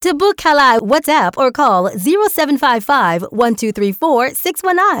To book Kal-i, WhatsApp or call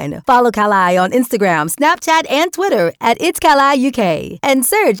 0755-1234-619. Follow Kal-i on Instagram, Snapchat, and Twitter at It's Kal-i UK. And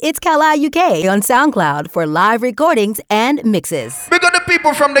search It's Kal-i UK on SoundCloud for live recordings and mixes. We got the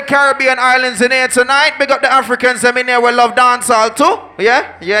people from the Caribbean islands in here tonight. We got the Africans in here we love dancehall too.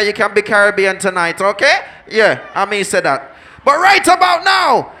 Yeah, you can be Caribbean tonight, okay? Yeah, I mean said that. But right about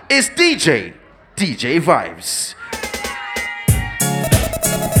now, it's DJ Vibes.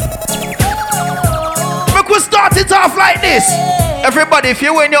 We'll start it off like this. Everybody, if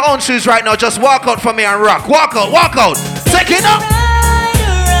you're wearing your own shoes right now, just walk out for me and rock. Walk out. Take it up.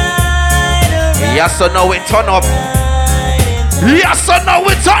 Yes or no, it turn up. Yes or no,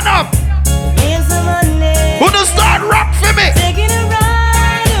 it turn up. Who don't start rock for me?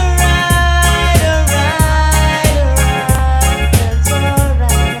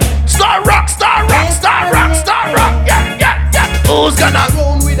 Start rock. Yeah. Who's gonna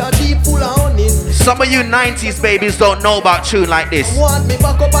roll with a jeep full of honey? Some of you 90s babies don't know about tune like this. Want me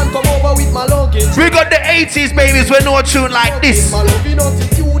back up and come over with my luggage. We got the 80s babies with no tune like this. We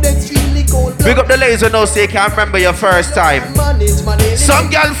got the ladies who know say can't remember your first time. Some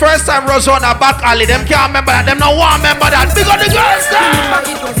girl first time rush on a back alley. Them can't remember that. Them no want remember that. We got the girls there.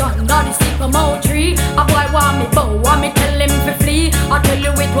 It was under the sycamore tree. A boy want me bow, want me tell him to flee. I tell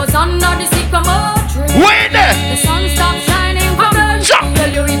you it was under the sycamore tree. Wait there. The sun stopped shining from the tree.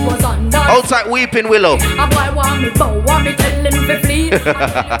 Tell you it was under. Outside weeping willow. A boy want me bow, want me tell him to flee. It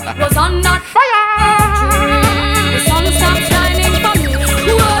was under fire. The sun stopped shining from me.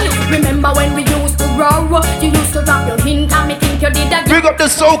 Remember when we used to row? You used to drop your hint and me think you did again. Big up the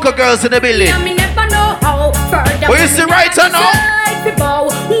Soca girls in the building. Yeah, me never know how further. Where is the right or no? Well,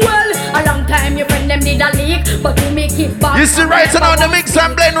 a long time your friend them did a leak, but you make it back. You see right now the mix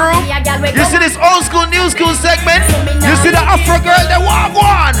and blend room. You see this old school, new school segment. You see the Afro girl, they walk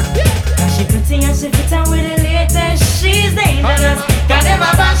one. She pretty and she fit on with the latest. She's dangerous. Got them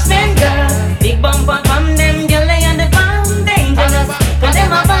a bashman girl. Big bumper from them girl they on the farm dangerous. Got them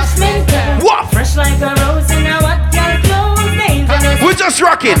a bashman girl. What? Fresh like a rose in a what girl clothes dangerous. We're just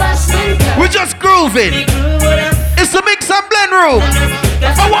rocking. We're just grooving. It's the mix and blend room.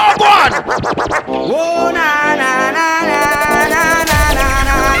 I walk one.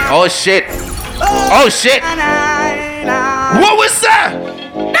 Oh shit. Oh shit. What was that?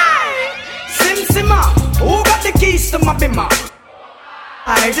 Simma, who got the keys to my bimmer?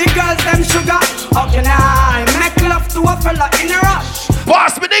 I the girls them sugar. How can I make love to a fella in a rush?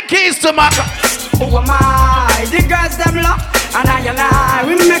 Pass me the keys to my. Who am I? The girls them love. And I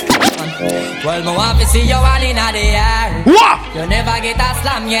we make. Well, no want to see you all in the air. What? You never get a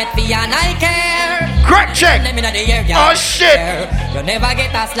slam yet, for your I care. Crack check. Oh shit. You never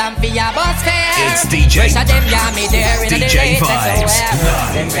get a slam for your bus fare. It's DJ Vibes. DJ Vibes.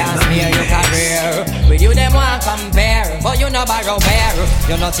 Them can't smear your career. With you them want compare. But you no borrow bear.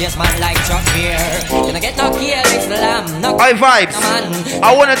 You no chase man like Chuck Beer. You no get no kill slam. No. Hi Vibes.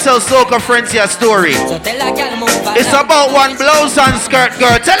 I wanna tell Soca friends your story. So tell a girl move. It's about one blouse and skirt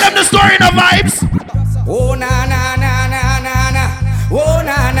girl. Tell them the story in the Vibes. Oh na na na na na na. Oh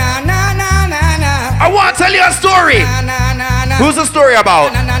na na na na na na. I want to tell you a story. Na, na, na, na. Who's the story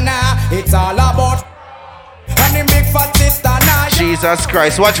about? Na, na, na. It's all about and the big fat sister. Nah, Jesus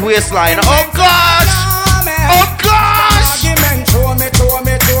Christ, watch waistline. Oh gosh. Oh gosh.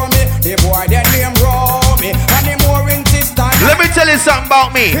 The boy that name me. And the more insistent. Let me tell you something about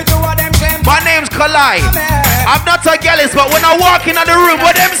me. My name's Kal-i. I'm not a gallus, but when I walk in the room,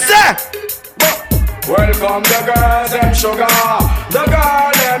 what them say? Welcome the girls, them sugar. The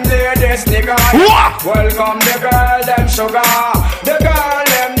girl, them ladies, nigga. What? Welcome the girl, them sugar. The girl,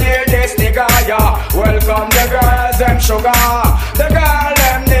 them ladies, nigga. Yeah. Welcome the girls, them sugar. The girl,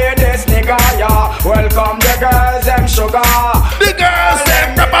 them ladies, nigga. Yeah. Welcome the girls, them sugar. The girls,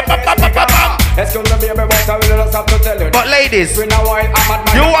 them. But ladies, you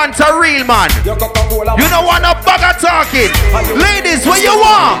want a real man. You don't want a bag of talking. Ladies, what you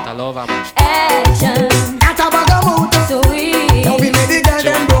want? I love action.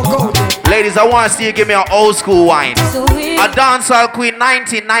 Ladies, I want to see you give me an old school wine. A dancehall queen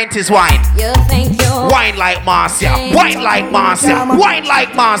 1990s wine. Wine like Marcia. Wine like Marcia. Wine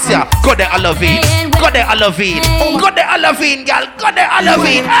like Marcia. Go there, Olavine. Go there, Olavine. Go there, Olavine, girl. Go there,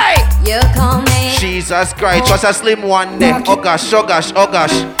 Olavine. Hey! Jesus Christ, just a slim one there. Oh gosh, oh gosh, oh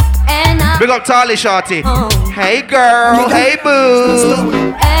gosh. Big up Tali Shorty. Hey girl, hey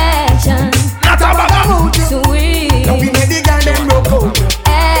boo. Not a bag.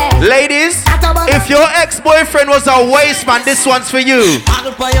 Ladies, if your ex-boyfriend was a waste man, this one's for you.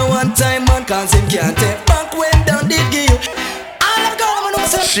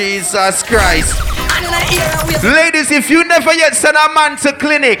 Jesus Christ. Ladies, if you never yet send a man to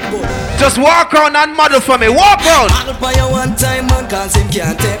clinic, just walk around and model for me. Walk around. I'll buy you one time, man, cause him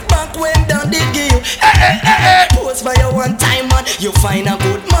can't take back when down they give you. Pose for you one time, man. You find a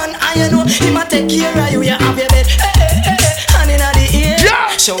good man, and you know he might take care of you. You have your bed. Hand in the ear.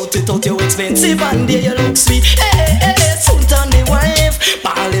 Yeah. Shout it out, you expensive, and there you look sweet. Soon turn the wife.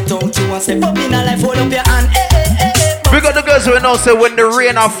 Ball it out, you want step up in a life, hold up your hand. We got the girls who know say when the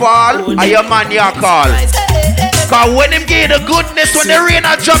rain a fall, are your man your call. Cause when him give the goodness, when the rain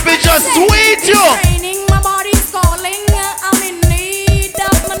a drop, it just sweet you.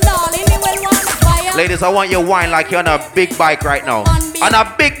 Ladies, I want you to whine like you're on a big bike right now. On a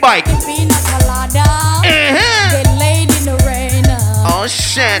big bike. Oh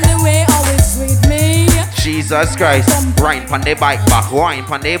shit. Jesus Christ. Wine pon the bike back, wine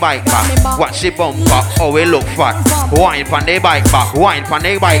pon the bike back. Watch the bumper, oh we look fat. Wine pon the bike back, wine pon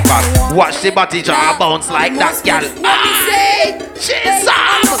the bike back. Watch the body jar bounce like that, gal. Jesus.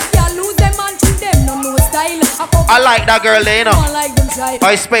 I like that girl there, you know.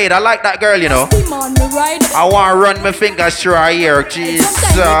 I Spade, I like that girl, you know. I want to run my fingers through her ear. Jesus.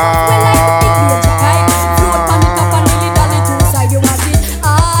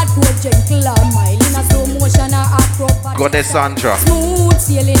 Goddess Sandra.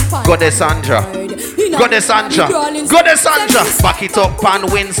 Goddess Sandra. Goddess Sandra. Goddess Sandra. Back it up, Pan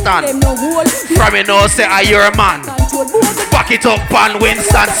Winston. From you know, say I you're a man. Back it up, Pan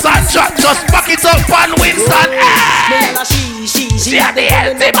Winston. Sandra, just back it up, Pan Winston. She had the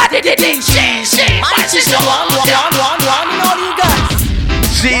healthy body,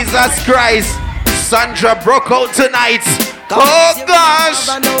 Jesus Christ. Sandra broke out tonight. Oh gosh.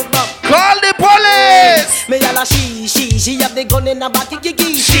 Call the police. She have the gun in her back.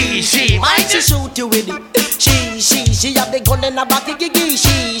 She might shoot you with it. She have the gun in her back.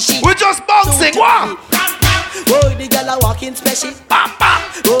 She. We're just bouncing. Wow. Oh, the girl a walking special.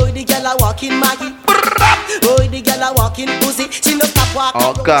 Oh, the girl a walking Maggie. Oh, the girl a walking pussy. She no stop walking.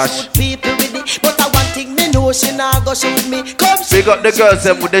 Oh gosh. Shoot people with it. But I one thing me know, she not go shoot me. Come. We got the girls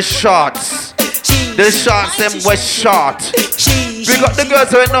them with the shorts. The shorts them was short. We got the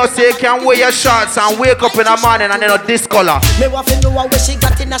girls who know say you can wear your shorts and wake up in the morning and then a discolor. You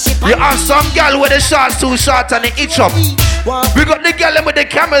have some girl with the shorts too short and it itch up. We got the girl with the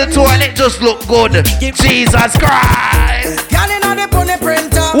camel toe and it just look good. Jesus Christ. Girl inna the pony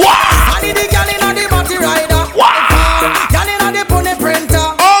printer. Wow. I need the girl inna the body rider. Wow. Girl inna the pony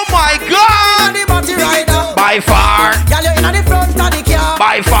printer. Oh my God. Inna the body rider. By far. Girl you inna the front of the car.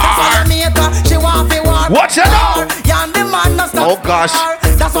 By far. She want to war. Watch it now. Oh gosh.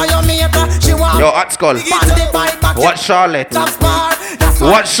 That's why you meet her. She want. Yo, hot skull. What Charlotte?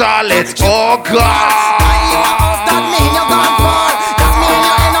 What Charlotte? Oh God. That mean you gone far. That mean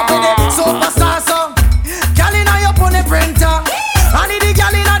you end up with the superstar song. Girl inna your pony printer. I need the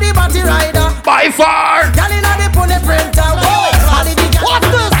girl inna the body rider. By far. Girl inna the pony printer. I need the girl. What's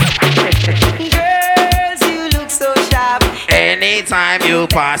this? Girls, you look so sharp. Anytime you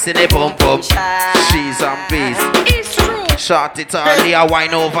pass in the pump up, she's on beast. It's true. Short it early, I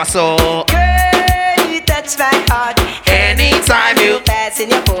wine over so. Girl, you touch my heart. Anytime you pass in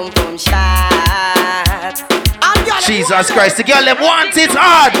your pum pum shot. Jesus Christ, the girl them want it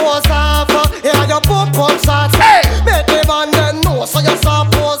hard. Hey!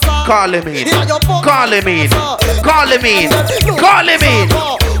 Call him in. Call him in. Call him in. Call him in.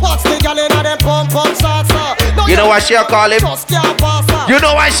 You know why she'll call him? You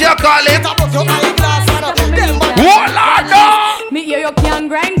know why she'll call him? Hold on, no! Me hear you can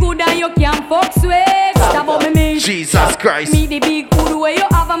grind good and you can fuck sweet. Stop about me. Jesus Christ. Me the big good way you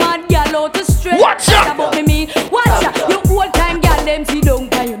have a mad girl out to straight. Watch out. Stop about me. Watch out. You old time girl them see down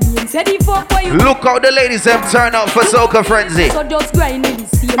can you mean say the fuck where you. Look how the ladies them turn up for Soca Frenzy. So just grind me the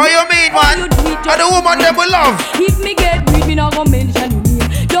same. Oh you mean man? And the woman them will love. If me get weed me not gonna mention you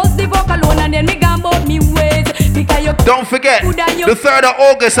name. Just the fuck alone and then me gone about me ways. Because you don't forget the 3rd of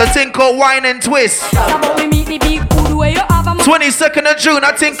August a thing called Wine and Twist. Stop about me meet the big good way you have a 22nd of June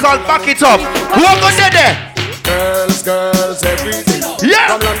a thing called Back It Up. Who are gonna do there? Girls, everything. Yeah.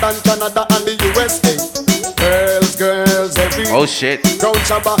 From London, Canada, and the USA. Girls, everything. Oh shit. Down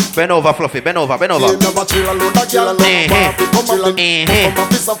Shabba. Bend over, Fluffy. Bend over, bend over.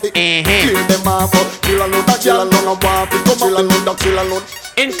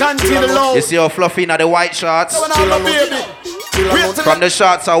 You see how Fluffy now the white shorts? From the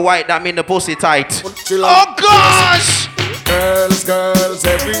shorts are white, that mean the pussy tight. Oh gosh! Girls,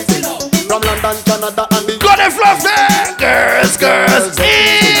 everything. From London, Canada, and the Got it, Fluffy! Girls.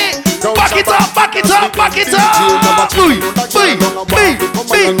 Back Back it up, back it up, back it up.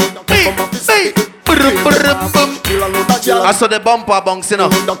 I saw the bumper bounce, you know.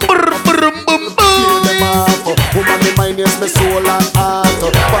 Woman, me mind is my soul and heart.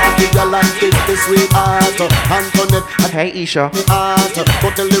 Party girl and take the sweet heart. Antoinette, hey Isha.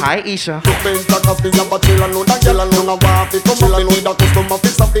 Hi Isha. Watch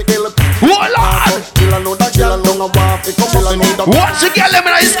the girl in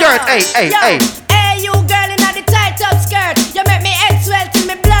my skirt. Hey, hey, hey. Hey, you girl in the tight up skirt. You make me head swell till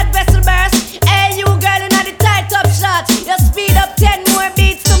me blood vessel burst. Hey, you girl in the tight up shot. You speed up 10 more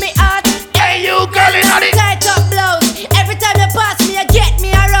beats to me heart. Hey, you girl in the tight up blouse. Every time you pass me, you get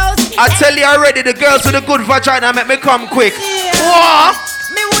me aroused. I tell you already, the girls with the good vagina make me come quick. What?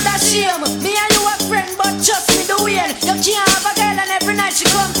 Me woulda shame. Me and you a friend, but trust me the way. You can't have a girl and every night she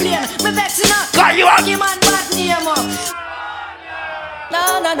complain. Me vexing her. Got you up. Give man bad name up.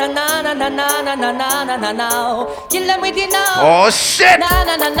 No, no, no, no, no, no, no, no, no, no, no, no. Kill them with the now. Oh shit. No,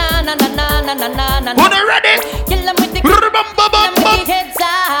 no, no, no, no, no, no, no, no, no. Who they ready? Kill them with the. Kill them with the heads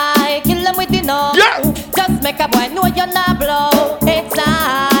high. Kill them with the no. Yeah. Just make a boy know you're not blow. Heads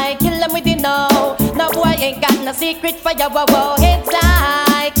high. Kill them with the no. No boy ain't got no secret for your wow. Heads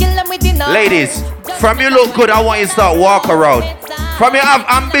high. Kill them with the no. Ladies, from you look good, I want you to start walk around. From you have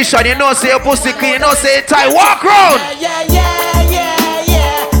ambition, you know say your pussy clean, you know say it tight. Walk around. Yeah, yeah, yeah,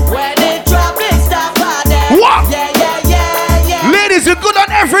 yeah. Where the traffic stop are there. Walk. Yeah, yeah, yeah, yeah. Ladies, you're good on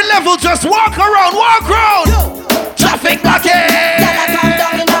every level. Just walk around, walk around. Traffic blocking. Gotta come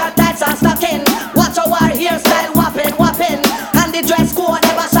down in our tights and stocking. Watch our hairstyle whopping, whopping. And the dress code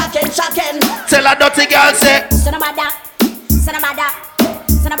ever shocking, shocking. Tell a dirty girl say.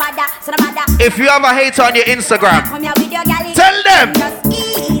 If you have a hate on your Instagram, tell them.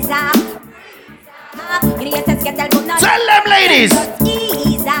 Tell them, ladies.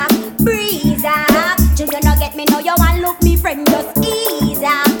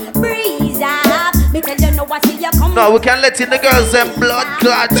 No, we can let in the girls them blood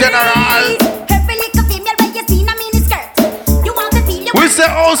clot general. We say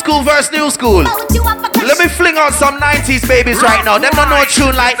old school versus new school. Let me fling out some 90s babies right now. Them don't know a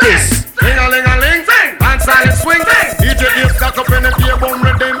tune like this. Ling-a-ling-a-ling thing, and silent swing thing. DJ is stuck up in the beer bomb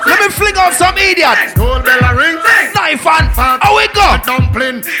rhythm. Let me fling out some idiots. Gold bell a ring thing. Knife and how we go?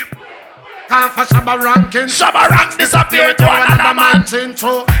 Dumpling. Can't for Shabba ranking. Shabba rank disappear to another man.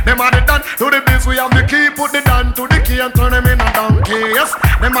 So them are the done to the biz. We have the key, put the down to the key and turn them in a donkey. Yes,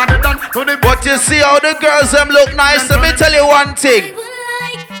 them are the done to the biz. But you see how the girls them look nice. Let me tell you one thing.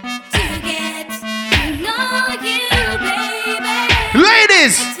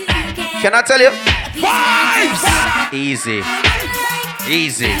 Ladies, can I tell you? Vibes! Easy.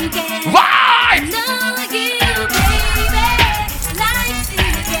 Easy. Vibes!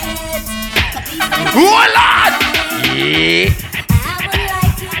 Hold on! Yeah.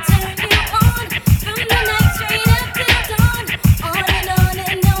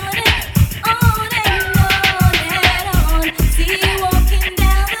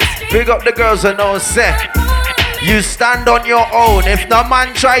 Big up the girls that know say you stand on your own. If no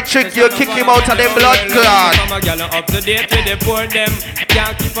man try trick you, kick him out of the blood clot. I'm a gal up to date with the poor them.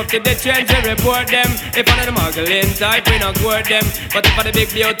 Can't keep up to the trends, we report them. If one of the muggling type, we not court them. But if I the big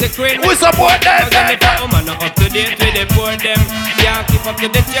beauty queen, we support them. If a woman not up to date with the poor them. Can't keep up to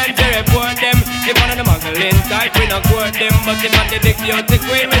the trends, we report them. If one of the muggling type, we not court them. But if I the big beauty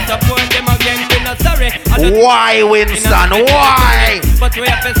queen, we support them again. We not sorry. Why, Winston? Why? But we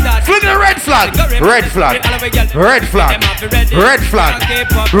have to start. Fling the red flag. Red flag. Red flag. Red flag.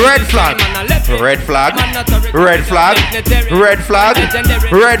 Red flag. Red flag. Red flag. Red flag.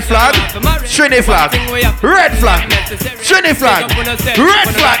 Red flag. Trini flag. Red flag. Trini flag. Red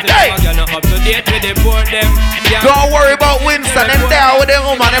flag. Hey. Don't worry about Winston. Them there with them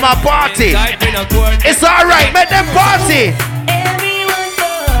woman. Them a party. It's alright. Make them party.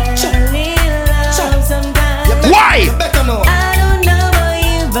 Why?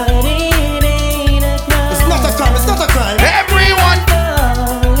 Everyone.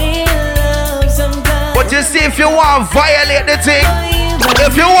 But you see, if you want to violate the thing,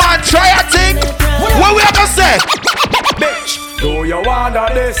 if you want to try a thing, what we have to say? Bitch, do you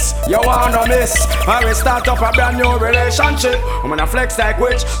wanna this? You wanna miss? I will start up a brand new relationship. I'm gonna flex like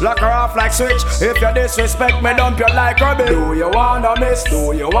witch, lock her off like switch. If you disrespect me, dump you like rubbish. Do you wanna miss?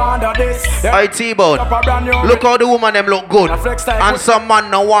 Do you wanna this? Hey T-Bone, look how the woman them look good. And some man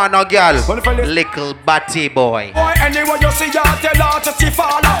no want no girl. Little batty boy. Boy, anyway you see her, tell her to see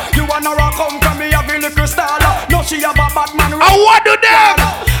follow. You wanna rock home from me, have a little style. No, she have a bad man. I want to them.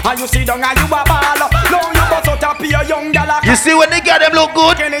 And you see down and you a ball. No, you bust out a happy a young gal. You see when they get them look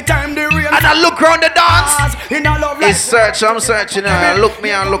good, Anytime the real and I look around the dance. in a love It's search, I'm searching. I look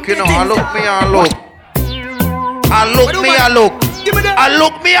me, I look, you know. I look me, I look. I look me, I look. I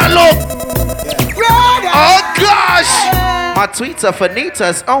look me, I look. Oh gosh! My tweets are for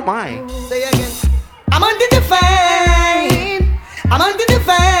Nitas. Oh my. Say again. I'm under the fame. I'm under the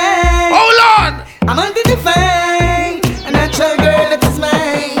fame. Hold on. I'm under the fame. A natural girl that is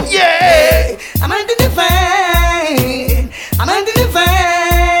mine. Yeah. I'm under the fame. I'm under the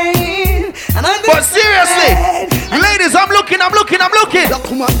fame. I'm under But seriously, ladies, I'm looking.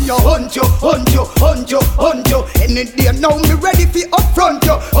 Come on, you hunt you. Any day now me ready for upfront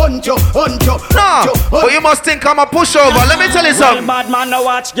you. Hunt you. No, but you must think I'm a pushover. Let me tell you something. bad man no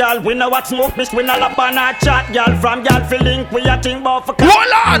watch girl. We no watch smoke bitch. We no lap on a chat girl. From girl fi link we a think about for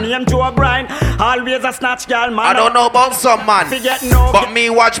Hold on. Name to a grind. Always a snatch girl man. I don't know about some man, Forget no. but me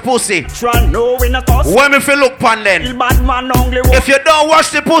watch pussy. Try no we no toss. When me feel look pan then. Bad man only If you don't wash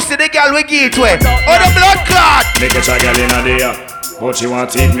the pussy, the girl will give it away. Oh, the blood clot. Make a girl in a day, but she want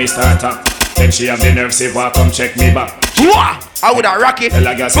to eat me starter. Then she have the nerve say, "Walk, come check me back." Wah! I would have rock it. Go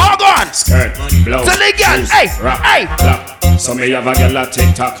on. Skirt, blouse, So the girl, shoes, hey, rock, hey. clap. So me have a girl at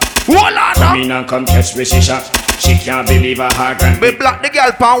TikTok. Hold on Come now. in and come catch me, she shot. She can't believe her heart and Me block the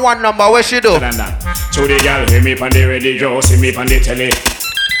girl pan one number. What she do? than that. So the girl hear me on the radio, see me on the telly.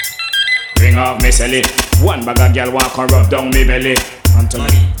 Ring off me celly. One bag of girl walk and rub down me belly.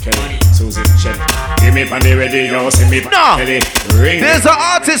 Anthony, Kelly, Susie, Shelly. Hear me on the radio, see me on No. the telly. Ring. There's an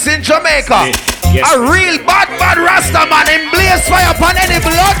artist in Jamaica. Yes. A real bad Rasta man in blaze fire upon any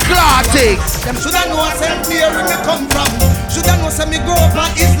blood clotting. Them shoulda know say where me come from. Shoulda know say me grow up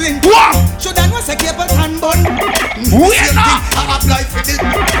at Islin. What? Shoulda know say cable and bun. Where now? I apply for this.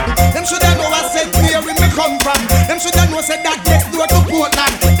 Them shoulda know I say where me come from. Them shoulda know say that next door to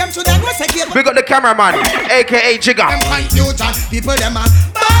Portland. Them shoulda know say cable. We got the cameraman, aka Jigga. Them confusion people them a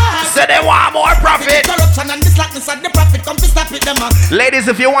bad. Say they want more profit. Corruption and this slackness and the profit come to stop it them a. Ladies,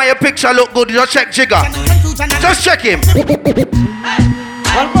 if you want your picture look good, just check Jigga. Just check him.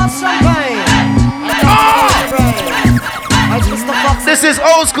 This is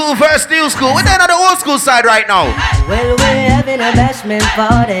old school versus new school. We're on the old school side right now. Well, we're having a bashment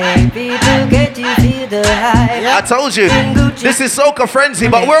party. People get to feel the hype. I told you, this is Soca frenzy,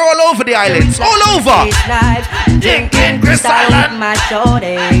 but we're all over the islands. All over. Drinking crystal with my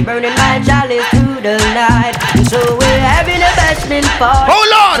shorty. Burning my chalice through the night. So we're having a bashment party.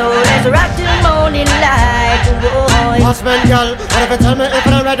 Hold on. So let's rock till morning light. Husband, girl, what if you tell me if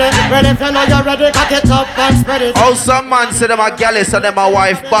I'm ready? Ready if you know you're ready, cock it up and spread it. Oh, some man say them a galley, so them a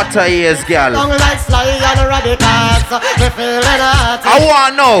wife butter ears, gal. Long like Sly and Radicals, we feeling hot. I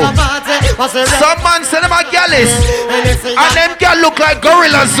wanna know. Some man say them a galleys, and them gal look like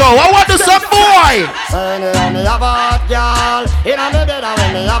gorillas, so I want to some boy. When me a bad girl, inna me bed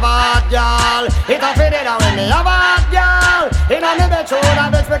when me a bad girl, it a fit it when me a bad girl, inna me bed shoulda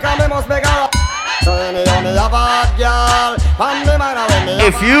bitch because me must make her.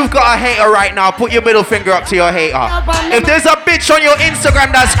 If you've got a hater right now, put your middle finger up to your hater. If there's a bitch on your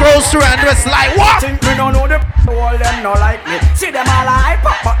Instagram that scrolls through and just like, what? Think me don't know the all them no like me. See them all hype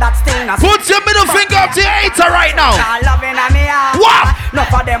up, but that still not. Put your middle finger up to your hater right now. Loving a me what? None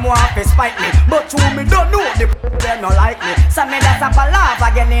of them want to spite me, but you me don't know the them no like me. So me that's a laugh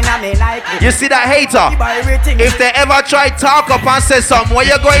again in a me like me. You see that hater? If they ever try talk up and say something, what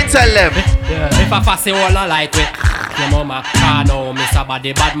you going to tell them? If I pass it all I like it, your mama can't know Miss a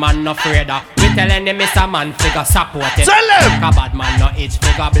body bad man no afraid of. We telling them Miss a man figure support it. Tell them. A bad man no itch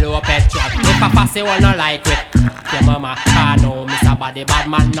figure blow up head shot. If I pass it all no like it, your mama can't know Miss a body bad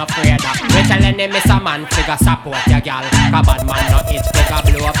man no afraid of. We telling them Miss a man figure support your gal. A bad man no itch figure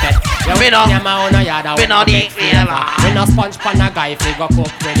blow up head. We know. We know the flavor. We no sponge pan a guy figure cook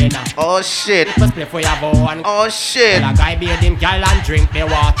with dinner. Oh shit. People split for your bow and oh shit. a guy beard him gal and drink the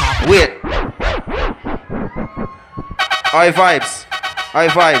water. Wait. High vibes. High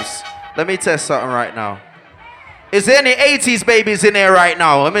vibes. Let me test something right now. Is there any 80s babies in there right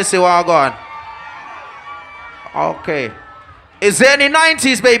now? Let me see what I got. Okay. Is there any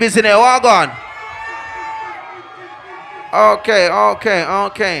 90s babies in there? What I got?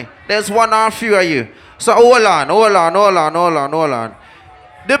 Okay. There's one or a few of you. So hold on.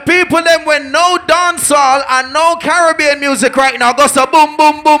 The people them with no dancehall and no Caribbean music right now go so boom,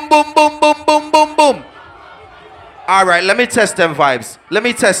 boom, boom, boom, boom, boom, boom, boom, boom. All right, let me test them vibes. Let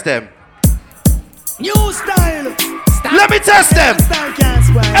me test them. New style. Let me test them.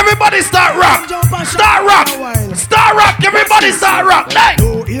 Everybody start rock. Start rock. Start rock. Everybody start rock. Hey.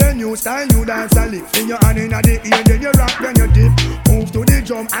 No ear, new style, new dance, and lift in your hand in the ear, then you rock, then you dip. Move to the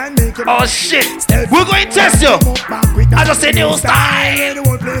drum and make Oh shit, we're going to test you. I just say new style.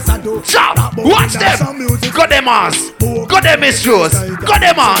 Chop, watch them. Got them ass. Got them mistress. Got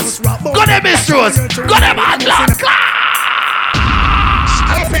them ass. Got them mistress. Got them ass. Blood clot.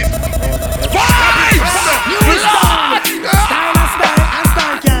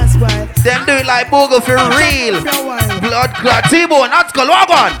 Them do it like Bogle for real. Blood clot. T-Bone, not skull. Walk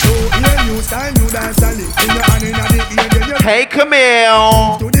on. Hey, come here.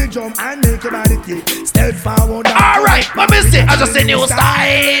 Alright, let me see. I just say new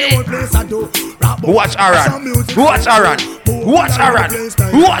style. Watch Aaron. Watch Aaron. Watch Aaron.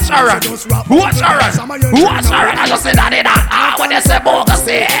 Watch Aaron. Watch Aaron. Watch Aaron. I just say that in that. Ah, when they say Bogle,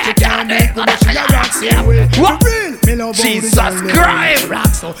 say what? Jesus Christ.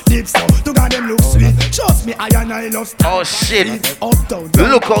 Oh shit.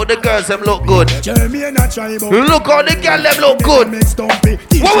 Look how the girls them look good. Look how the girls them look good.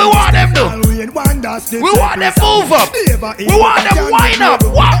 What we want them do? We want them move up. We want them wind up.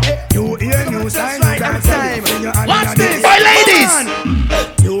 What? Watch this. My ladies.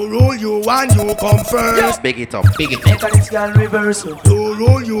 You roll you and you come first. Big it up. Big it up. Mechanics can reverse. You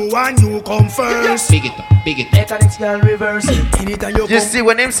roll you and you come first. Big it up. Big it up. Mechanics can reverse. You see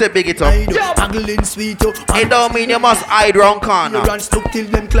when him say big it up, it don't mean you must hide round corner. Stuck till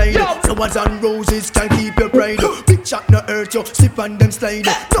them Clyde. Flowers and roses can keep your pride. Big chat no hurt you. Slip on them slide.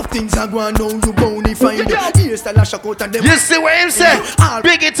 Nothing's a go on now you bonified. You see what him say?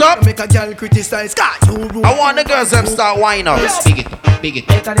 Big it up. Make a girl criticize. I want the girls them start whining up. Big it up. Big it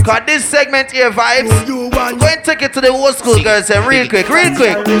up. Cause this segment here vibes. Go and take it to the old school girls and real quick, real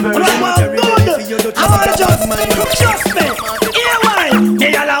quick. I want just me. Here why?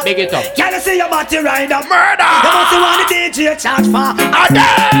 Big it up. Can you see your body ride up? Murder. You must want the DJ charge for.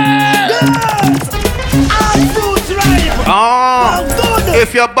 Oh,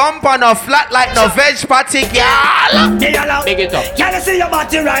 if your bump on a flat like no veg patty, girl. Big it up. Can you see your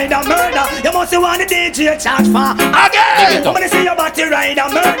body ride and murder? You must want the DJ charge for. Again. When you see your body ride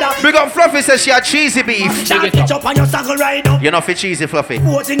and murder. Big up Fluffy says she a cheesy beef. Big it up on your saddle ride up. You're not for cheesy Fluffy.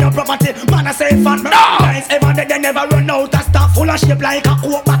 What's in your property? Man, I say fat man. Guys, ever they never run out of stuff full of shape like a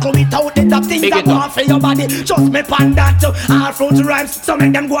coke buckle without the top things that go on for your body. Just me pan that to all fruit rhymes. So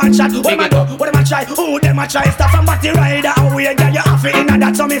make them go and chat. What them a do? What them a try? Who them a try? Stuff from body rider. Away that you have it in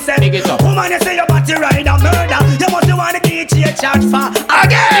that. So me say, woman, you say your body rider murder. You must want the DJ charge for.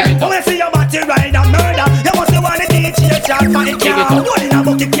 Again. When you say your body rider murder, you must want the DJ charge for. It can't. What in a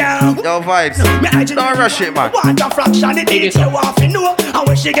bucket can't. Yo vibes. Don't rush it, man. Want a fraction the DJ want to know. And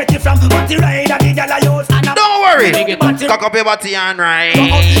where she get it from? Body rider the girl I use. Don't worry. Cock up your body and ride.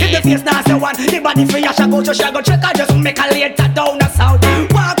 If the face dance you want, the body free you shall go to shall go check out just make a later down the south.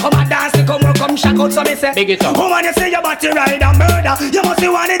 Walk come and dance, come shall go. So me say, woman you see your body ride and murder, you must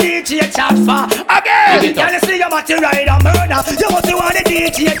want the DJ charge for. Again, can you see your body ride and murder, you must want the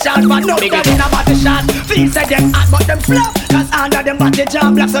DJ charge for. No them in a body shot, feel say them hot but them flop, cause under them body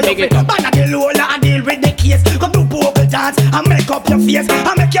jam black. So you fit ban at the lola and deal with the case. Come do vocal dance and make up your face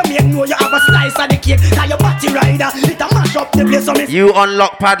and make your mate know you have a slice of the cake. Cause your body rider, it a mash up the place. So me you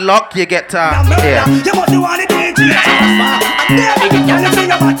unlock padlock, you get yeah. You must want the DJ charge for. Can you see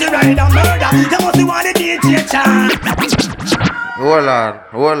your body ride and murder, you must want the DJ charge. Hold on.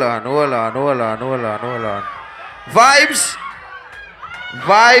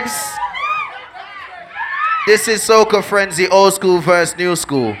 Vibes. This is Soca Frenzy, old school versus new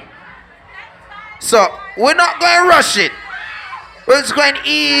school. So, we're not going to rush it. We're just going to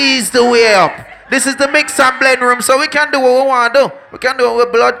ease the way up. This is the mix and blend room, so we can do what we want to do. We can do what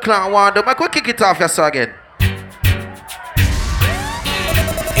we blood clan want to do. Make we kick it off here so again.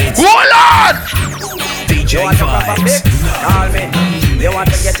 Hold on! DJ Vibes. Call me. You want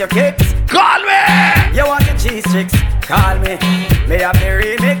to get your kicks? Call me! You want the cheese chicks? Call me. May have the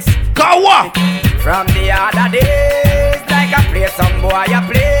remix. Call what? From the other days, like I play some boy, I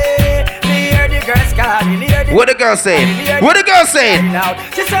play. Me hear the girls calling. What the girl saying? What the girl saying?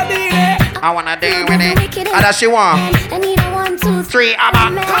 She said, I wanna do with it. And that she want. I need a 1, 2, 3,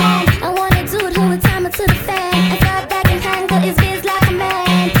 I'm a. I want a dude who would time it to the fan. I got that can handle his biz like a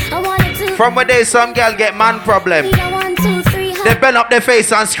man. I want a dude. From where there's some girl get man problem. Need a 1, 2, 3. They bend up their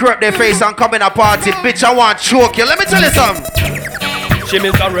face and screw up their face and come in a party. Bitch, I want choke you. Let me tell you something. She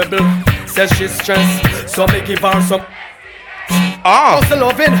miserable, says she's stressed, so me give her some. Oh,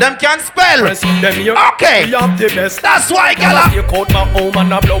 them can spell. Okay, that's why, gala. You caught my home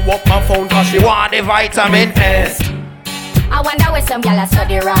and I blow up my phone cause she want the vitamin S. I wonder where some gyal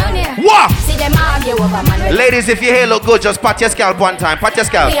study round here. What? See them argue over man. Ladies, if your hair look good, just pat your scalp one time. Pat your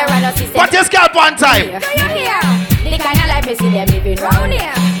scalp. Pat your scalp one time. The kind of life me see them living round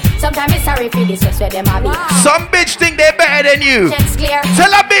here. Sometimes it's sorry for this, where them a be. Some bitch think they better than you. Checks clear. Tell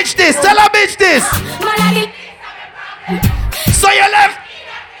a bitch this, tell a bitch this. So you left.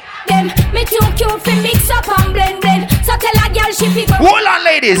 Them, me too cute for mix up and blend. So tell a girl she pick up. Hold on,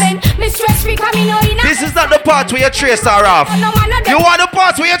 ladies. Me stress free, come in now. This is not the part where you trace her off. You want the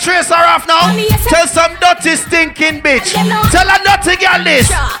part where you trace her off now? Tell some dirty stinking bitch. Tell a dirty girl this.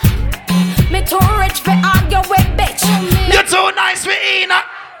 Me too rich for argue with bitch. You too nice for Ina.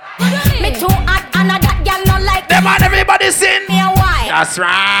 Me too hot and a that girl no like them and everybody sin. Me a why? That's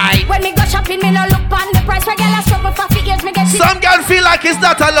right. When me go shopping, me no look on the price. For girl a struggle for figures, me get it. Some girl feel like it's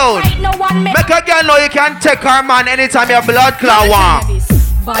not alone. Right, no one make a girl know you can take her man anytime your blood clot want.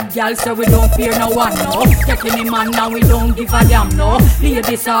 Bad girl so we don't fear no one, no. Taking him man now we don't give a damn, no.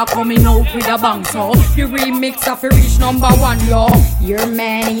 Ladies are coming out with a bang, so the remix of reach #1, yo. Your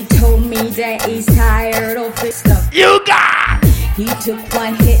man, he told me that he's tired of his stuff. You got. He took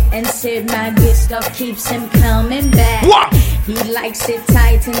one hit and said my good stuff keeps him coming back. What? He likes it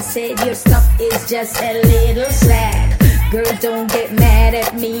tight and said your stuff is just a little slack. Girls don't get mad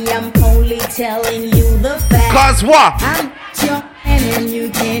at me, I'm only telling you the fact. Cause what? I'm your man and you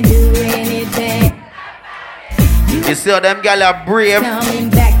can do anything. You see how them gal are brave? Coming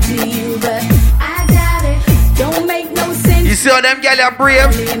back to you, but I doubt it. Don't make no sense. You see how them gal are brave?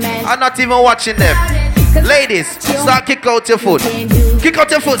 I'm not even watching them. Ladies, start kick out your foot. Kick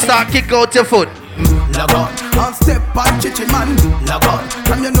out your foot, start kick out your foot. Log on, and step on chichi man. Log on,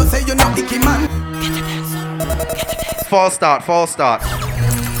 from you know say you know icky man. False start, false start.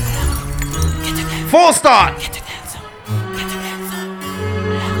 False start.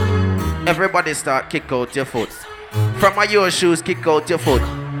 Everybody start kick out your foot. From your shoes, kick out your foot.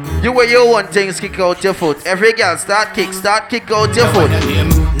 You wear your own things, kick out your foot. Every girl start kick out your foot.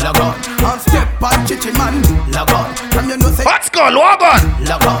 Log on, and step on chichi man. Log on, from you know say. Let's go, log on.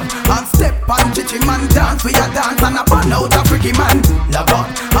 Log on, and step on chichi man. Dance with your dance and a burn out a freaky man. Log on,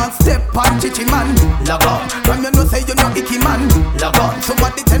 and step on chichi man. Log on, from you know say you know icky man. Log on,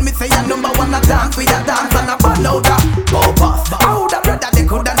 somebody tell me say you #1 a dance with your dance and a burn out a go pass. How the brother they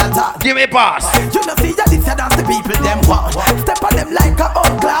coulda not talk. Give me pass. You know see ya this a dance the people them want. Step on them like a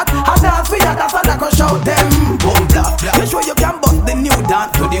old clock. A dance with your dance and I go show them boom block. You sure you can bust the new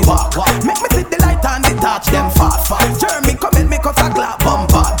dance to the walk. Make me see the light and the touch them fast. Jeremy come and make us a clap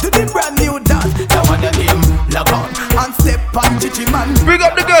bumper. Do the brand new dance. That one your name. Log on and step on chichi man. Bring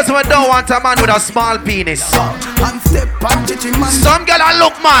up the girls who don't want a man with a small penis. And step on chichi man. Some girl a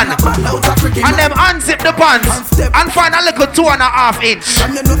look man and them unzip the pants and find a little 2.5 inch.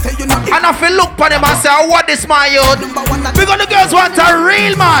 And I feel look for them and say, oh, what this my youth? Because the girls want a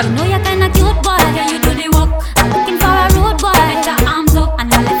real man. You know you're kinda cute boy, yeah, you do the work. I'm looking for a road boy, get your arms up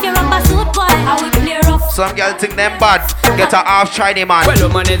and I left your rubber suit boy. I will clear off. Some girl think them bad. Get a half shiny man. Well,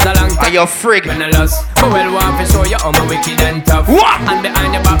 woman is a long time. And you're frig. When I lost, but well, want to show you how my wicked and tough. What? And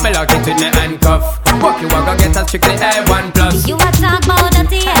behind your back, me lock it with me handcuff. Walk you walk, I get a strictly A1+. You a talk about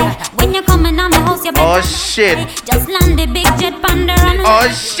dirty, yeah. When you coming on my house, you better. Oh shit. Just land the big jet panda runway. Oh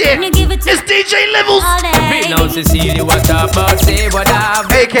shit. When you give it to it's DJ Levels. Bring now Cecilia, what about say what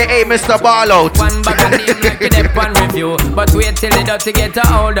I've. AKA Mr. Barlout. One bag of name like it up on review. But wait till it does to get a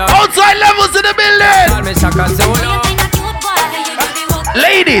hold of. Outside Levels in the building. Call me Shaka Solo.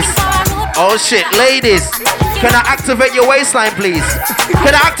 Ladies. Oh shit, ladies. Can I activate your waistline, please?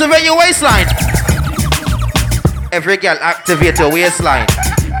 Can I activate your waistline? Every girl activate your waistline.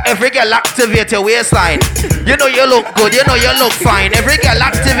 Every girl activate your waistline. You know you look good, you know you look fine. Every girl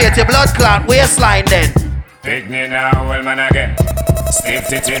activate your blood clot waistline then. Pick me now, well man again. Stiff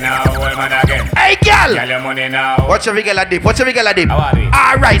titty now, well man again. Hey girl! Girl your money now. Watch every girl a dip, watch every girl a dip. How are we?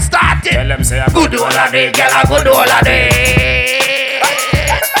 Alright, start it. Tell them say good all a day, girl a good all a day.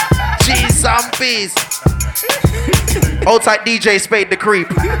 Cheese and peace. Outside DJ Spade the creep.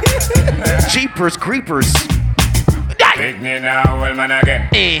 Jeepers creepers. Pick me now, well man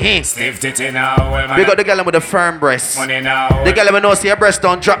again. Stiff titty now, well man. We got the girl with the firm breast. Money now. The girl with no see your breast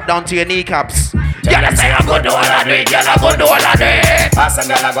don't drop down to your kneecaps. Girl a say a good all a day, girl a good all a day. Pass a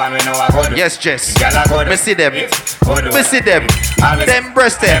girl a go and we know a good. Yes, Jess. Girl a good. Me see them. Me see them. Them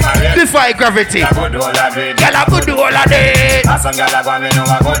breast them. Defy gravity. Good all a day. Girl a good all a day. Pass a girl a go and we know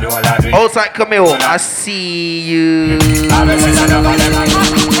a good all a day. Outside Camille, I see you.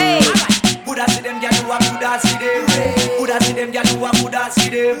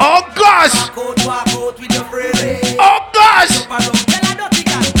 Oh gosh! Oh gosh!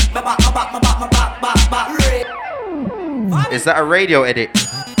 Is that a radio edit?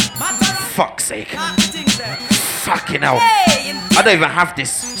 Fuck's sake. Fucking hell. I don't even have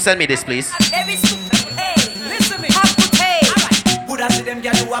this. Send me this, please.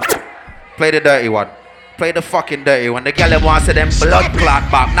 Play the dirty one. Play the fucking dirty one. The girl them want to see them blood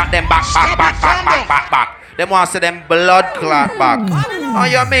clot back. Not them back. Them want to see them blood clot back. Oh,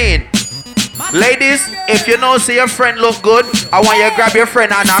 you mean? Ladies, if you know see your friend look good, I want you to grab your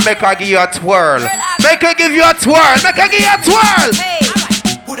friend and make her give you a twirl. Make her give you a twirl. Make her give you a twirl.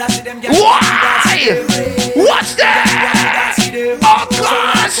 Why? Watch that! Oh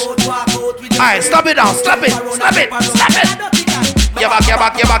gosh! Alright, stop it now. Stop it. Get back,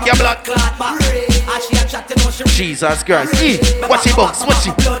 your blood. Jesus Christ. Watch it, box. Watch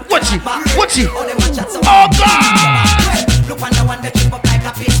it. Oh gosh!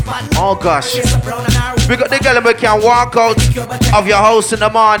 Oh gosh. We got the girl who can walk out of your house in the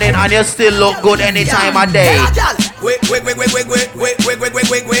morning and you still look good any time of day. Wait. They're not ready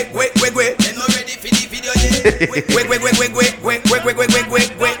for the video yet.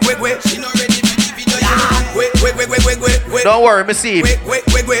 Wait. She not ready for the video yet. Don't worry, me see. They're not ready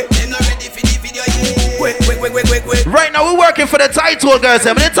for the video yet. Wait. Right now we're working for the title girls.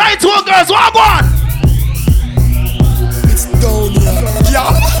 The title girls, what on? It's down here. I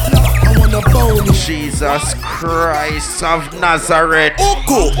wanna bone you. Jesus Christ of Nazareth.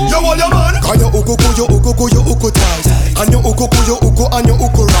 Uku, you want your man? Can you uku tight? And your uku and your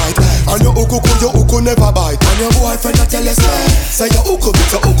uku right. And your uku never bite. And your boyfriend a tell us say your uku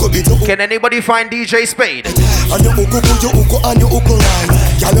bit. Can anybody find DJ Spade? And your uku and your uku right.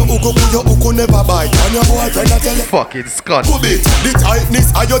 And your uku never bite. And your boyfriend a tell us fucking Scott. Bit, the tightness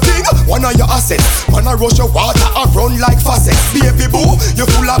of your thing. One of your assets. Man a rush your water and run like faucet. Baby boo, you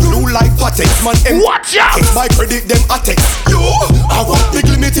full of blue like patex. Man watch out! My credit them attack. You, I want big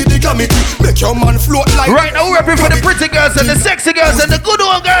limited, the glamity. Make your man float like. Right now we're repping for the pretty girls and the sexy girls and the good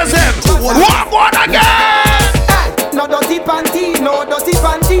old girls. Walk on again! No dirty panty.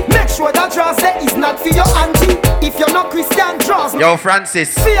 Make sure that dress there is not for your auntie. If you're not Christian, draws. Yo,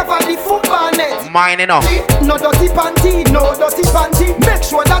 Francis. Favor the football net. Mine enough. No dirty panty. Make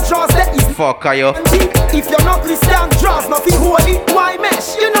sure that dress there is. Fuck are you? If you're not Christian, draws nothing holy. Why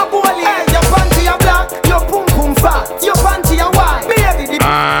mesh? You know bully. Hey, your panty are black, your pum pum fat, your panty are white. Baby, the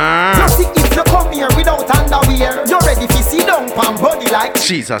you see if you come here without underwear, you're ready to see down pan body like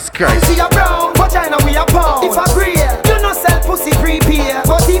Jesus Christ. See a brown, vagina we a pound. If I agree, you no sell pussy prepare.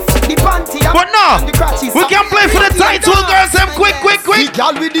 But if the panty are but no, and the crotches we can play for the title girls them quick. The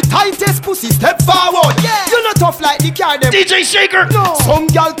girl with the tightest pussy step forward. Yeah. You not tough like the car them. DJ Shaker. No. Some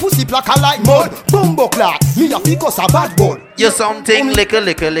girl pussy blacker like mud. Bumbo clock. Me a pick us a bad ball. You something lick.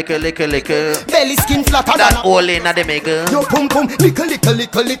 Belly skin flatter that all in the maker. Yo pum pum lick. Tika lick,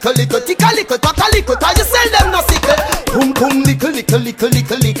 taka lick. You sell them no sickle. Pum lick.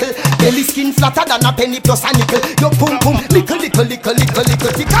 Belly skin flatter than a penny plus a nickel. Yo pum lick. Tika lick, taka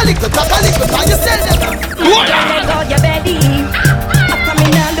lick. You sell them. Your belly.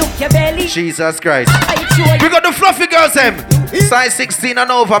 Your belly. Jesus Christ. We got the fluffy girls them. Size 16 and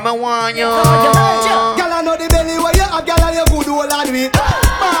over, me want you. Girl, I know the belly where you have, girl, and you good all and with.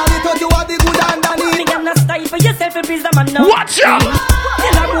 Man, it you have the good underneath. Me gonna style for yourself and please the man now. Watch out!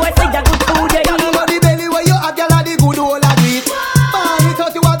 Tell a boy say you good food, yeah. Girl, I know the belly where you have, girl, and the good all and with. Man, it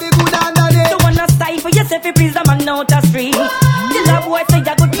you have the good underneath. So wanna style for yourself and please the man out the street. Tell a boy say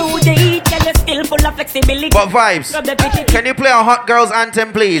you good food, yeah. Tell you still full of flexibility. But vibes, can you play a Hot Girls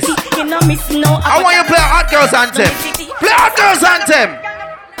anthem, please? You know miss no. I want you to play a Hot Girls anthem. Play a Hot Girls anthem.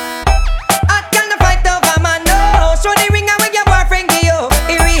 I can't fight over man, no. Show the ring and when your boyfriend give you.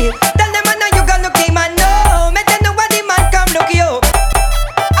 It real. Tell them man you gonna look him man, no. Make them know what the man come look you.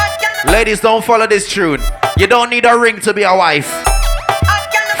 Ladies, don't follow this tune. You don't need a ring to be a wife.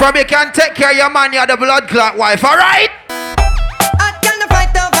 From you can take care of your man, you're the blood clot wife, alright? I can't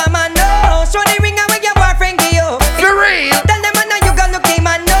fight over man, no. Show the ring and when your boyfriend give you. For real. Tell them man you gonna look him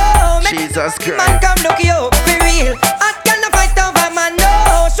man, no. Make Jesus the man Christ. come look you. For real. I can't fight over man,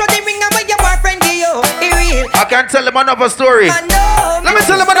 no. Show the ring and when your boyfriend give you. It real. I can tell him another story. Man, no. Let me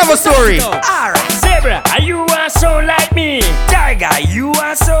tell him another story. Alright, Zebra, are you are so like me? Tiger, you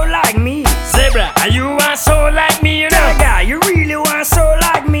are so like me. Zebra, are you are so like me? You know, guy, you really want so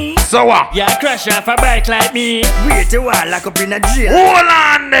like me. So what? Yeah, crash off a bike like me. Wait a while, lock up in a jail. Hold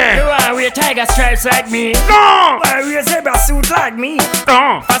on there. You want wear tiger stripes like me? No. Why wear zebra suit like me?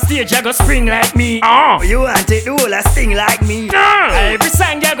 No. For stage, you go spring like me. Oh. You want take the whole a sting like me? No. Every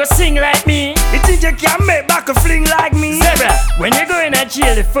song you go sing like me. You think you can make back a fling like me? Zebra, when you go in a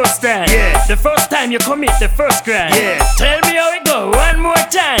jail the first time, yeah. The first time you commit the first crime, yeah. Tell me how it go one more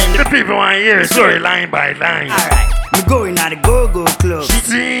time. The people want to hear story line by line. Alright. We going at the go-go club.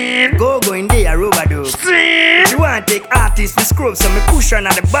 Go-go in there, rubber. She want to take artists to scrub, so me push her in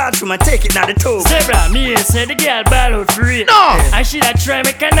the bathroom and take it in the tub. Zebra, me say the girl ball out for real. No! And she that try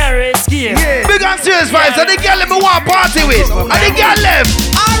me canary scheme. Yeah. Big and serious vibes, and the girl let me want party with. And the girl left.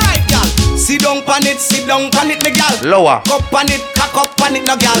 Alright, girl. Sit down pan it, me girl. Lower. Up pan it, cock up pan it,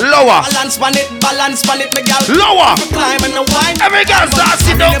 no girl. Lower. Balance pan it, me girl. Lower. Climb and the wine. Every girl start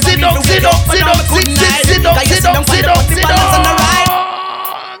sit down.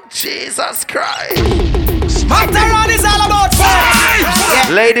 Jesus Christ. Masteron is all about fight.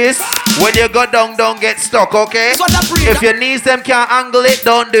 Yeah. Ladies, when you go down, don't get stuck, okay? If your knees them can't angle it,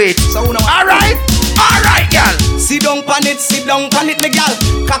 don't do it. So alright, girl. Sit down pan it, me girl.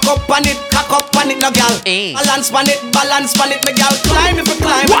 Cock up pan it, no girl. Balance pan it, me girl. Climb if you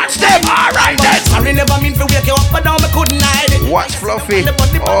climb. Watch them, alright then. Sorry, never mean to wake you up, but now me couldn't hide it. Watch Fluffy.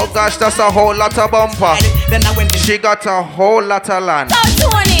 Oh gosh, that's a whole lot of bumper. She got a whole lot of land.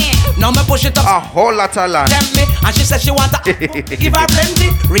 Now me push it up. A whole lot of land. Tempt me, and she said she want to give her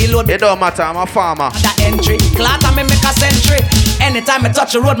plenty. Reload. It don't matter, I'm a farmer. The entry, clad and me make a century. Anytime I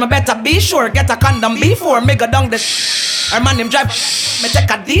touch the road, me better be sure. Get a condom before me go down the her man him drive. Me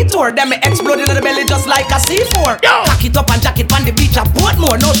take a detour, then me explode in the belly just like a C4. Yo. Cock it up and jack it on the beach, I boat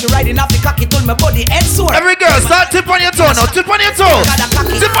more. Now she riding off the cocky till my body head sore. Every girl, start tip on your toe now, tip on your toe.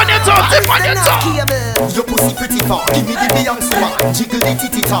 Tip on your toe, tip on your toe. Your pussy pretty far, give me the Beyonce one. Jiggle the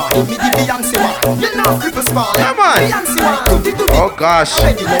titty tar, give me the Beyonce one. You know cripple small, yeah man. Beyonce one. Oh gosh.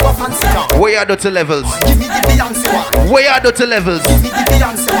 Where you do to levels? Give me the Beyonce one. Where you do to levels? Give me the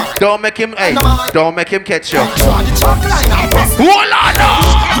Beyonce one. Don't make him, hey, don't make him catch you. Hold on now.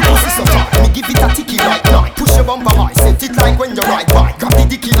 Me give it a ticky like night. Push your bumper high, set it like when you ride bike. Grab the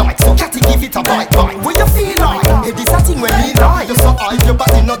dicky like so catty, give it a bite. What you feel like? Hey, this a thing when me lie. You so high, your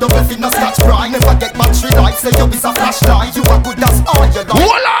body no double fin, no scratch cry. Never get battery life, say you be a flashlight. You are good, that's all you like.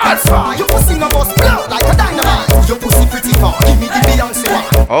 Hold on. That's right. Your pussy no must blow like a dynamite. Your pussy pretty far, give me the Beyonce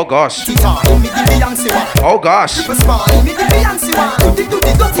one. Oh gosh. Give me the Beyonce one. Oh gosh. Triple smile, give me the Beyonce one.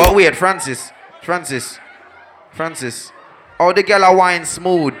 But wait, Francis. Oh, the girl a wine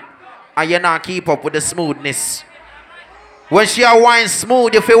smooth, and you not keep up with the smoothness. When she a wine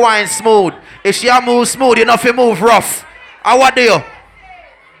smooth, you feel wine smooth. If she a move smooth, you know fi move rough. And what do you?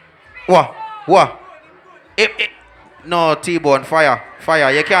 What? No, T-Bone, fire.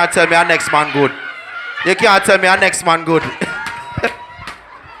 You can't tell me our next man good. You can't tell me our next man good.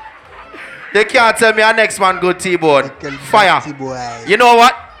 You can't tell me our next man good, T-Bone. Fire. You know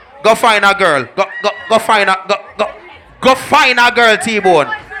what? Go find a girl. Go find a girl, T-Bone.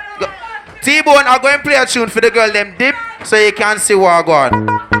 T-Bone, I'm going to play a tune for the girl them dip so you can see what I go on.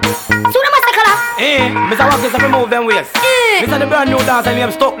 Mr. Rockets, I remove them ways. Mr. the brand new dance and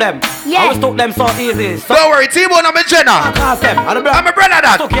we stuck them. Yeah. I will stuck them so easy. So don't worry, T-Bone, I'm a Jenna. I'm a brother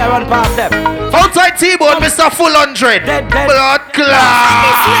that. Stuck here, run past them. Outside T-Bone, Mr. Full 100. Blood clot.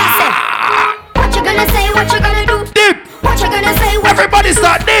 What you gonna say, what you gonna do? Dip. What you gonna say, what Everybody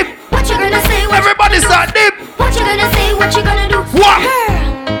start dip. What you gonna say, what Everybody start dip. What you gonna say, what you gonna do? What? Girl,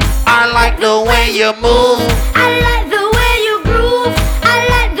 I like the way you move. I like the way you groove. I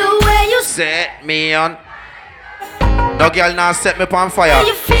like the way you Set me on. No girl now set me on fire.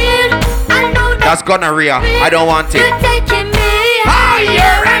 you feel. I know That's gonorrhea. I don't want you're it. taking me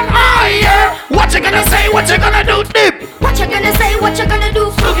Higher and higher. What you gonna say? What you gonna do? Dip. What you gonna say, what you gonna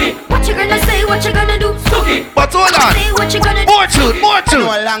do? Spooky. What you gonna say, what you gonna do? Spooky. But hold on. Say what you gonna do. More tune.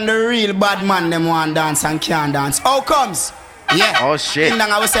 No long the real bad man them want dance and can't dance. How comes? Yeah. Oh shit.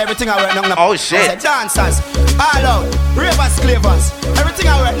 I will say everything I work, nothing. Oh shit. I say dancers, all out, ravers, clavers,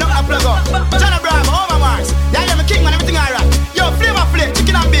 everything I work, nothing I plug up. John Abraham, Homer Mars, yeah, I'm a king man, everything I rock. Yo, flavor play,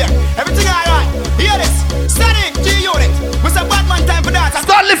 chicken and beer, everything I rock. Hear this, Static, G-Unit, what's a bad man time for dance?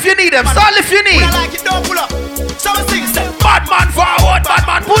 Start if you need them, start if you need. When I like it, don't pull up. Someone sing, say, bad man forward, bad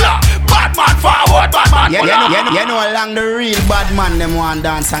man pull up. Bad man forward, bad man pull up. You know along the real bad man them want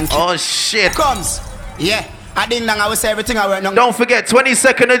dance and oh shit. Comes, yeah. I ding dong, I will say everything I wear. Don't forget,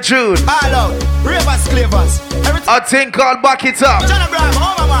 22nd of June. All out, ravers, clavers, everything. A thing called Back It Up. John Abraham,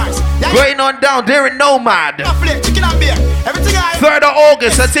 Homer Mars. Going on down there in Nomad. Chicken and beer, everything I 3rd of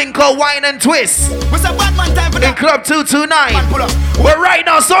August, a thing called Wine and Twist. What's a bad man time for in Club 229. We're right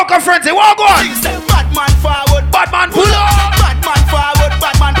now, Soca Frenzy. Walk on. Bad man forward, bad man pull up. Bad man forward,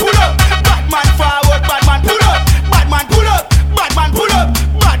 bad man pull up. Bad man forward, bad man pull up. Bad man pull up, bad man pull up.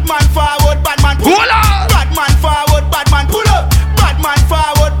 Bad man forward, bad man pull up. Bad man forward, bad man pull up. Bad man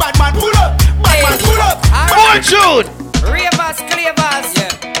forward, bad man pull up. Bad man pull up. More tune. Ravers, clavers,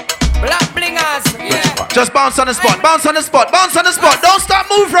 black blingers, Just bounce on the spot, bounce on the spot, bounce on the spot. Don't stop,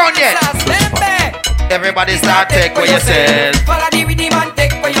 move round yet. Everybody start take for yourself. Follow the rhythm and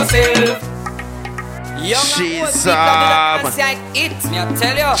take for yourself. She's It's me, I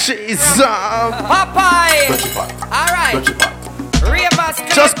tell you. She's Popeye. Alright. Ravers.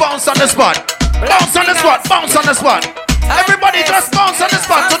 Just bounce on the spot. Bounce on the spot. Bounce on the spot. Everybody just bounce on the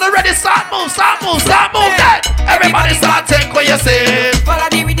spot. So the ready start move. Start move. Start move. Everybody start take for yourself. Follow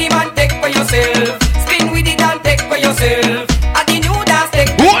the rhythm and take for yourself. Spin with it and take for yourself. And the new dance take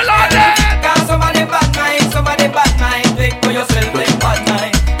for yourself. Cause some of them bad mind. Some of them bad mind. Take for yourself. Them bad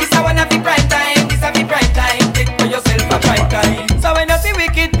mind. This a one of the prime time. This a the prime time. Take for yourself a prime time. So when you see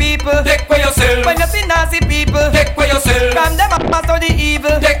wicked people, take for yourself. When you see nasty people, take for yourself. From them up to the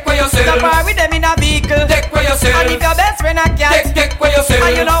evil, take for yourself. So far with them in a vehicle, take for yourself. And if your best friend a cat, take for yourself.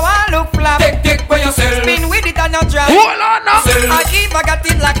 And you know I look flap, take for yourself. Spin with it and you drop. Hold on now. And if I got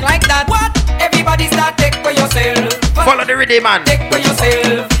it like that, what? Everybody start take for yourself. Follow the rhythm, man. Take for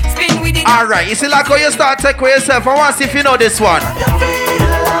yourself. Spin with it. Alright, you see like how you start take for yourself. I want to see if you know this one.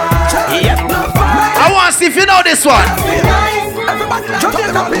 I want to see if you know this one.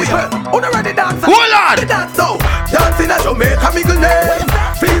 Hold on.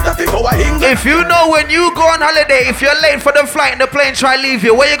 If you know when you go on holiday, if you're late for the flight and the plane try to leave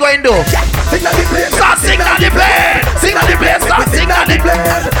you, what you going to do? Start signal the plane. Signal the plane. Start signal the plane.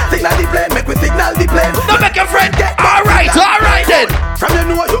 Signal the plane. Make we signal the plane. Don't make your friend get. Alright then. From you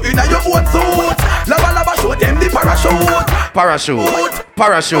know you in your own suit. Lava show them the parachute. Parachute.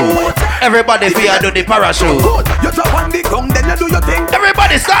 Everybody fear do the parachute. You drop on the ground, then you do your thing.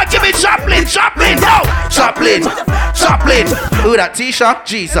 Everybody start give me Chaplin. No. Chaplin. Ooh, that T-shirt.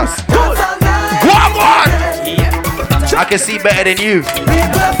 Jesus. One. I can see better than you.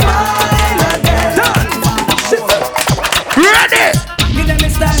 Ready?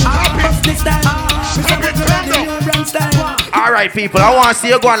 Alright, people, I want to see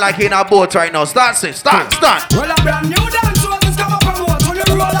you going like in a boat right now. Start. Well, a brand new dance, so this come up from boat. So you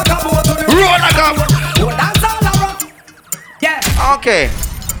roll like a boat. Dance all around. Yeah. Okay.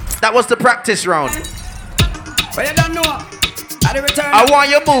 That was the practice round. But you don't know. I want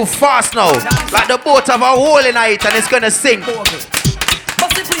you to move fast now. Like the boat have a hole in it and it's gonna sink. I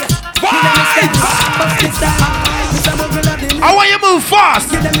want you to move fast.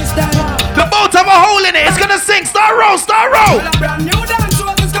 The boat have a hole in it. It's gonna sink. Start roll.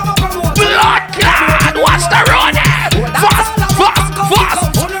 Blood clot. Watch the road. Fast.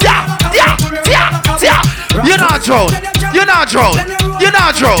 Yeah. You're not drone.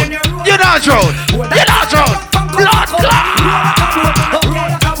 Blood clot.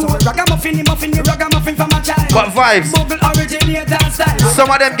 What vibes? Some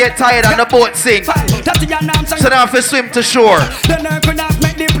of them get tired and the boat sink, so they have to swim to shore.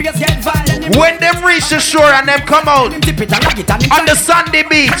 When them reach the shore and them come out on the sandy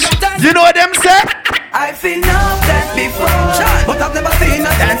beach, you know what them say? I've seen enough dance before, but I've never seen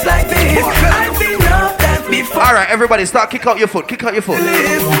a dance like this. I've seen enough dance before. Alright, everybody start, kick out your foot.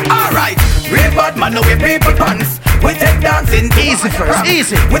 Alright, real bad man, no way people pants. We take dancing easy first,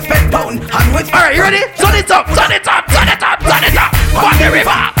 easy. With pet pound and with. Alright, you ready? Turn it up. On the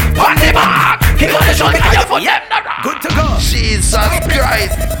river, on the back. Kick out the shoulder, your foot. Good to go. Jesus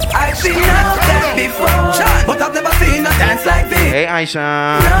Christ. I've seen enough dance before, but I've never seen a dance like this. Hey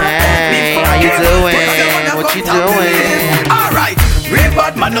Aisha, hey, how you doing? What you doing? Alright, real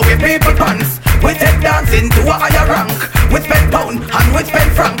bad man, no way people pants. We take dancing to a higher rank. With pet pound and with pet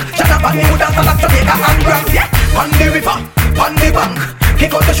frank. Jonathan who dance on Jamaica and Grand. Yeah, on the river, on the bank.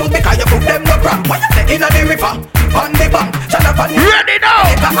 Kick out the shoes because you put them no cramp. Why you say in the river, on the bank. Jonathan ready now.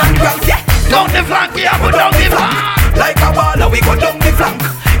 Jamaica and Grand. Yeah, down the flank, yeah, go down the flank. Like a baller, we go down the flank.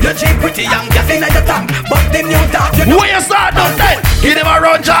 You're cheap, pretty young, just in your tank. But the new dance, you know. Where you start down there? Give them a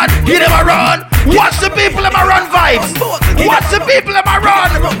run, John. Give them a run. Watch the people in my run vibes. Watch the people in my run.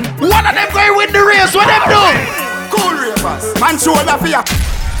 One of them going to win the race. What them do? Cool ravers. Man, shoulder for you.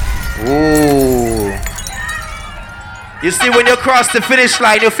 Ooh. You see when you cross the finish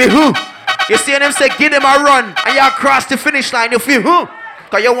line, you feel who? You see them say give them a run, and you cross the finish line, you feel who?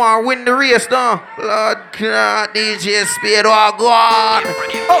 Cause you want to win the race, though. Lord God, DJ Speed, walk on.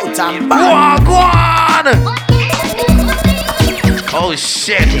 Oh, damn. Walk on. Oh,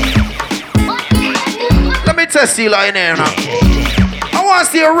 shit. Let me test you like in there now. I want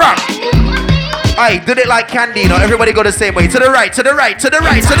to see a rock. Alright, did it like candy, you know. Everybody go the same way. To the right, to the right, to the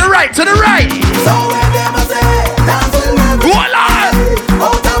right, to the right, to the right. So where them a say, dancing never. Hold on.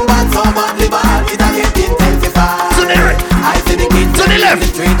 Out and bad, so badly bad. It a get intensified. To the right. I see the kids to the left. The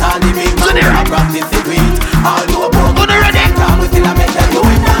street, all the big to the right. Practice the beat. All you about. To the ready. We still a make them do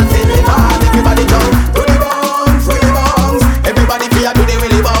it dancing with all. Everybody jump to the bounce, everybody fear to the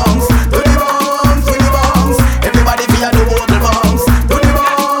willy bounce. To the bounce,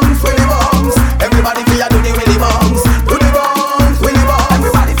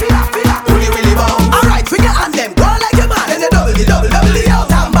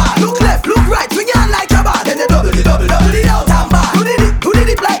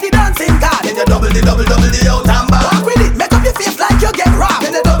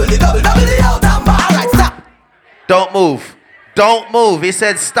 Don't move. Don't move. He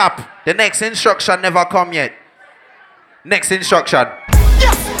said stop. The next instruction never come yet. Next instruction.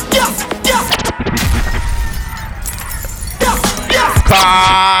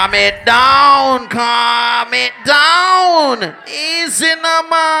 Calm it down. Calm it down. Easy now,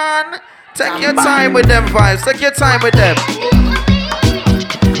 man. Take your time with them vibes. Take your time with them.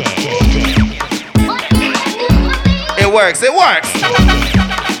 It works. It works.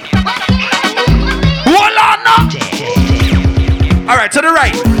 Hold on now. All right, to the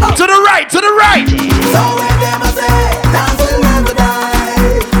right. To the right. To the right. So when them a say, dance will never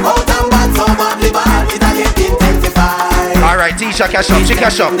die. Out and bad, so badly bad, it a get intensified. All right, Tisha, cash up. She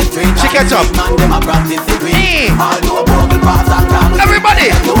cash up. She catch up.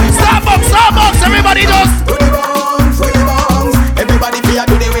 Everybody, Starbucks, Starbucks. Everybody does. Do the bongs, do the bongs. Everybody feel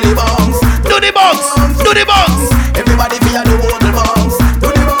do the willy bongs. Do the bongs, do the bongs. Everybody feel do the bongs.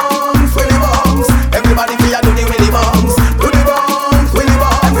 Do the bongs, willy bongs. Everybody feel do the willy bongs. Do the bongs, willy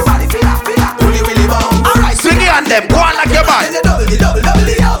bongs. Everybody feel do the willy bongs. All right, swing it on them. Go on like your man. Then the double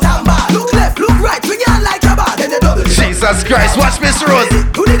out and back. Look left, look right. Swing it on like your man. Then the double. Jesus Christ, watch Miss Rose.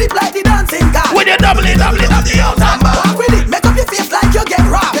 Do the dip like the dancing guy. When you double it out and back. Walk with it, make up your face like you get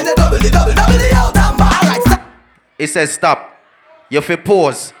robbed. Then the double out and back. All right, stop. It says stop. You feel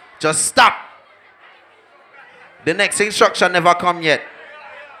pause. Just stop. The next instruction never come yet.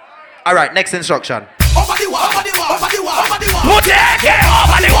 All right, next instruction. Over the wall, over the wall, over the wall, over the wall. Put it again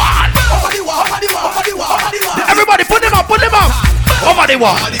over the wall. Over the wall, over the wall, over the wall, over the wall. Everybody, put them up, put them up. Over the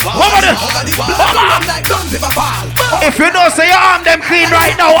wall, over the wall. If you don't say your arm them clean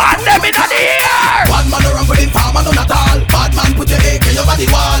right now, arm them in the air. Bad man around with it, farm man not all. Bad man put your AK over the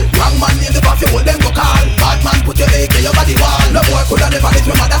wall. Young man in the coffee, hold them go call. Bad man put your AK over the wall. No boy coulda never let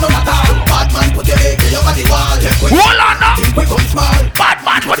your mother know at all. Bad man put your AK over the wall. Hold on now. Think we come small. Bad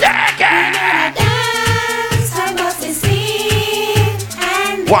man put your AK.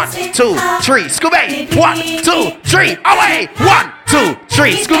 1, 2, 3, Scooby. 1, 2, 3, away. 1, 2,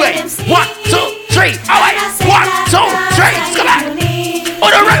 3, Scooby. 1, 2, 3, away. 1, 2, 3, Scooby. Oh,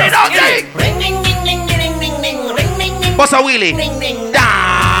 they're running out there. What's a wheelie?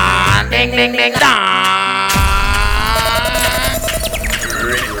 Da, ding, ding, ding, da.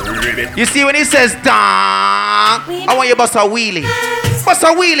 You see when he says da, I want you to bust a wheelie. Bust a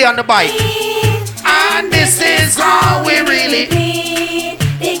wheelie on the bike. And this is how we really.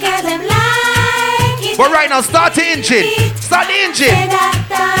 But right now, start the engine. Start the engine.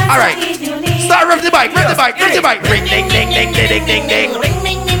 All right. Start rev the bike. Rev the bike. Rev the bike. Ring, ding, ding, ding, ding, ding, ding.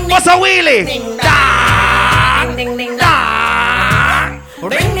 What's a wheelie? Dang, ding, ding, dang.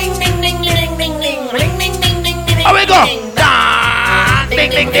 Ring, ding, ding, ding, ding, ding, ding. Ring, ding, ding, ding, ding. How we go? Dang,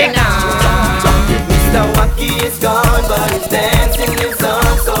 ding, ding, ding. Mr. Wacky is gone, but he's dancing his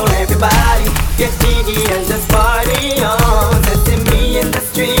song, so everybody get jiggy and just party on. Setting me in the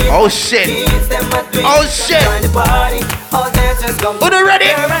street. Oh shit. Oh shit. Who they ready?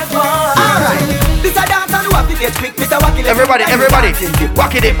 Alright. This a dance and wacky get quick. Mr. Wacky. Everybody.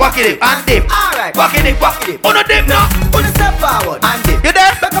 Walk it, and dip. Alright. Walk it. On a dip now. On a step forward and dip. You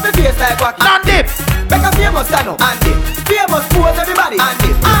there? Back up your face like wacky. And dip. Back up famous stand up and dip. Famous pose everybody and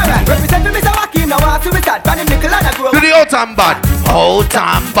dip. Alright. Represent me Mr. Wacky. Now I see we start. Pan him nickel and a grow. Do the old time bad. Old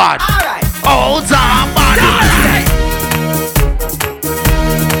time bad. Alright. Old time bad. Alright.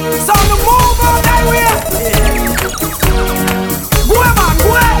 So the move on that way. Go man,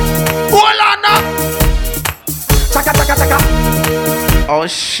 go. Hold on now. Chaka. Oh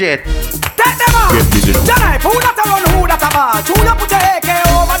shit. Take them out. Tonight, who that a run, who that a ball? Who you put your AK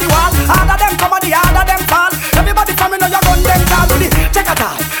over the wall? All of them come and the all of them fall. Everybody from me know you gun them tall. Do the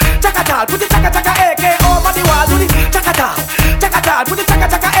chaka-tal. Put the chaka AK over the wall. Do the chaka-tal. Put the chaka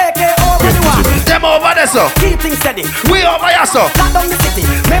AK over the wall. Them over there, so. Keep things steady. We over here, so. Lock down the city.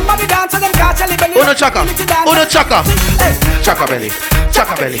 Remember the dance of them catch belly. Uno chaka. Hey. Chaka belly.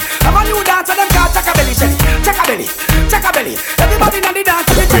 Have a new dance of them catch chaka belly. Chaka belly. Everybody know the dance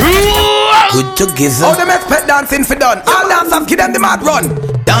of the Good together. All them expect dancing for done. All dancers give them the mad run.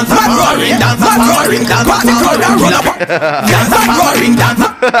 Dance mad roaring, dance mad roaring, dance mad roaring, dance mad roaring, dance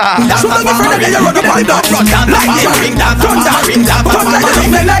mad roaring,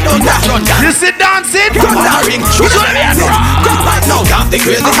 You sit dancing?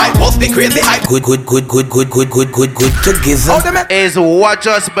 the crazy hype. Good together. Is what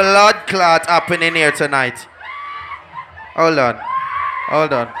just blood clot happening here tonight? Hold on.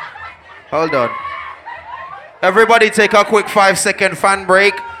 Everybody take a quick 5-second fan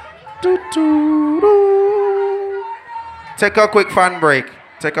break. Take a quick fan break.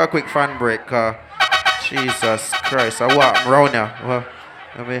 Jesus Christ, I walk around here.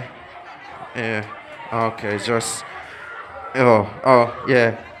 Yeah. Okay, just. Oh,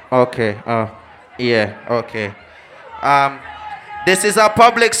 yeah. Okay, yeah, okay. This is a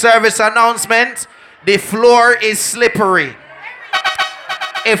public service announcement. The floor is slippery.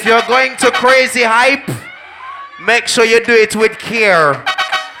 If you're going to crazy hype, make sure you do it with care.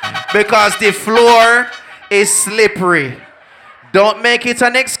 Because the floor is slippery. Don't make it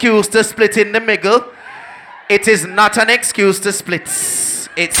an excuse to split in the middle. It is not an excuse to split.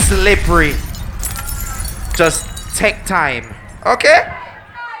 It's slippery. Just take time. Okay?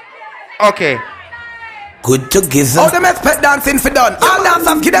 Okay. Good to give All them expect dancing for done. All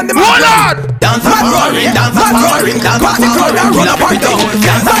dancers give them the hold on! Dance mad roaring, dance mad roaring, dance mad roaring, run up and down.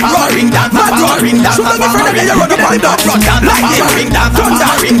 Dance mad roaring, dance mad roaring, dance mad roaring, run up and down. Dance mad roaring, dance mad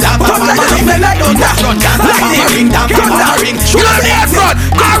roaring, dance mad roaring, dance mad roaring, dance mad roaring. Shoot on the front!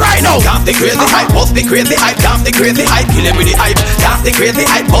 All right now! Dance the crazy hype, bust the crazy hype, dance the crazy hype, kill him with the hype. Dance the crazy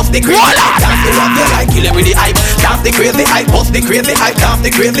hype, bust the crazy hype, dance the rock the hype, kill him with the hype. Dance the crazy hype, bust the crazy hype, dance the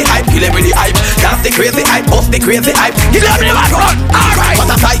crazy hype, kill him with the hype. Dance the crazy hype, bust the crazy hype. Kill him with the front! All right!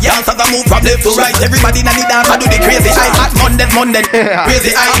 What a sight, dancers a move from left to right. Everybody in the dance a do the crazy hype. At Monday,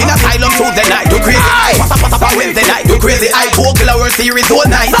 crazy hype. In asylum Tuesday night, do crazy hype. What's up Wednesday night, do crazy hype. Vocal World Series all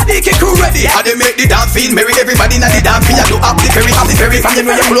night. Sadiq crew ready. And they make the dance feel merry. Everybody in the dance feel do up the ferry, up the ferry. From you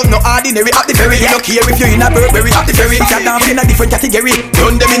know you pull up no ordinary, up the ferry. You don't care if you're in a Burberry, up the ferry. It's a dance in a different category.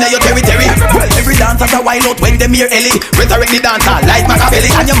 Run them in your territory. Well, every dancer a wild out when them hear Ellie. Resurrect the dancer like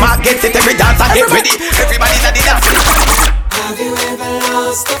Machiavelli. And your mark gets it, every dancer get ready. Everybody in the dance. Have you ever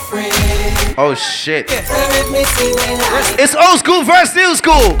lost a friend? Oh shit. It's old school versus new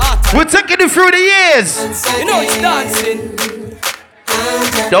school. We're taking it through the years. You know it's dancing.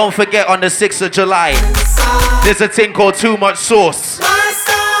 Don't forget on the 6th of July, there's a thing called Too Much Sauce.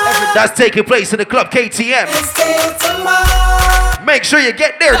 That's taking place in the club KTM. Make sure you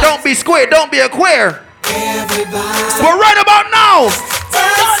get there. Don't be square. Don't be a queer. But right about now,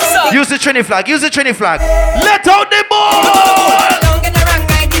 use the Trini flag. Use the Trini flag. Let out the ball. Don't get the wrong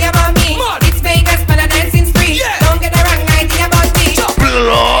idea about me. It's Vegas, but I'm dancing spree. Don't get the wrong idea about me.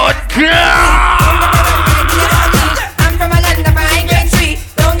 Blood. I'm from a land of high grade street.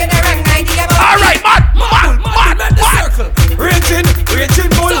 Don't get the wrong idea about me. All right, man. Raging bull. Raging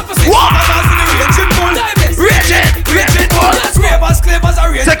bull. Clavers are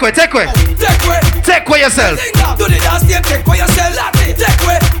raging. Take away. Take away yourself. Do the dance name, take away yourself. Take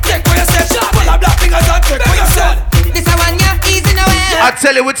away yourself. Shabba la black fingers and take away yourself. This a one ya easy nowhere. I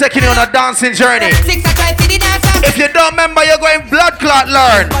tell you, we're taking you on a dancing journey. 6 o'clock to the dancer. If you don't remember, you're going blood clot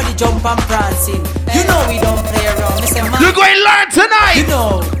learn. Everybody jump and prancing. You know we don't play around. You're going to learn tonight. You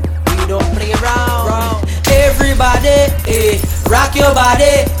know we don't play around. Everybody, rock your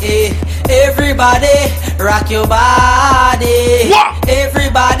body. Everybody, rock your body. What?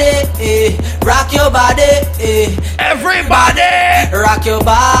 Everybody, rock your body. Everybody, rock your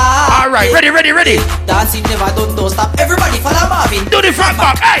body. All right, ready. Dancing never done, don't stop. Everybody follow Marvin. Do the frog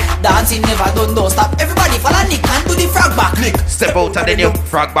back, hey. Dancing never done, don't stop. Everybody follow Nick and do the frog back. Nick, step out and then you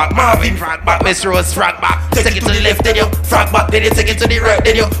frog back. Marvin, frog back. Miss Rose, frog back. Take it to the left, then you frog back. Then you take it to the right,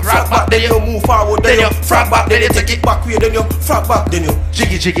 then you frog back. Then you move forward, then you frog back. Then you take it back way, then you frog back. Then you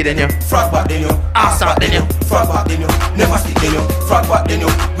jiggy, then you frog back. Then you ass back, then you frog back. Then you never stick, then you frog back. Then you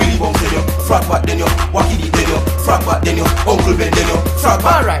Willy Bounce, then you frog back. Then you Wacky D, then you frog back. Then you Uncle Ben, then you frog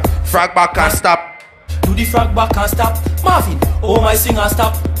back. Alright, frog back and stop. Do the frog back and stop. Marvin, oh my swing and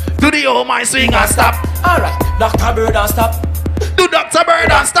stop. Do the oh my swing and stop. Alright, Dr. Bird and stop. Do Dr.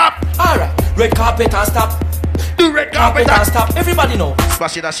 Bird and stop. Alright, red carpet and stop. Do red carpet and stop. Everybody know.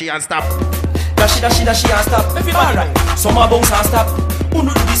 Splashy dashy and stop. Dashy and stop. Everybody right. Summer bounce and stop. Who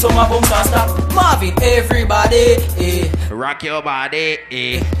do the summer bounce and stop? Marvin, everybody, rock your body,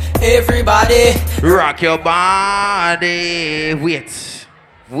 Everybody, rock your body.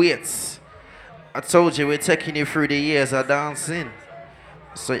 Wait. I told you we're taking you through the years of dancing.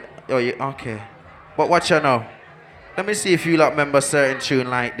 So, okay. But watch you now. Let me see if you lot remember certain tune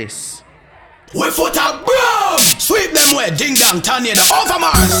like this. We foot up, boom! Sweep them way, ding dong, tornado,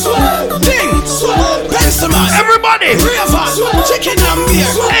 overmars. Ding, pencil man. Everybody! River, chicken and beer.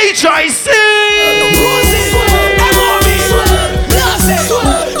 HIC! Roses, M.O.B. Blase,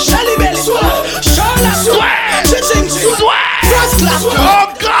 Shelly Belly, Charlotte, Chiching, First class. Oh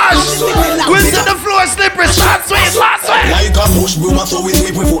gosh! We see the floor slippery, last way. Like a push broom, so we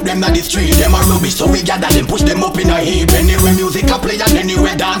sweep, we put them on the street. Them are rubbish, so we gather them, push them up in a heap. Anyway music a play and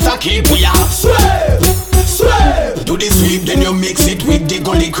anyway dance a keep. We are sweep. Do the sweep, then you mix it with the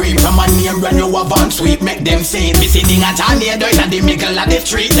gully cream. From a name brand you have on sweep, make them say it. Me sitting at a near down at the middle of the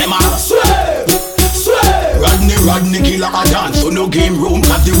street. Them are sweep. Rodney kill a dance, so no game room.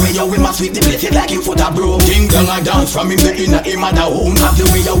 Cause the way you how we must sweep the place like him foot a bro. King down a dance from him the inner him at the home. Cause the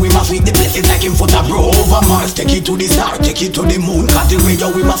way how we must sweep the places like him foot a bro. Over Mars, take it to the star, take it to the moon. Cause the way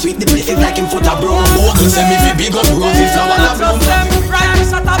how we must sweep the places like him foot a bro. Bogle say me fi big up roses, flower and bloom.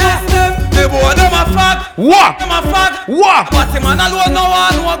 The boy them a fag. What? Them a fag. What? But him man alone no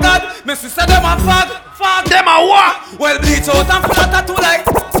one know God. Me sister them a fag. Fag. Them a what? Well bleach out and flat too like.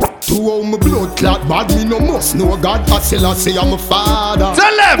 To how my blood clot bad, me no must know God. I say I'm a father.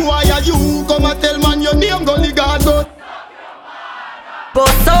 Tell them. Why are you come and tell man your name gully God? Go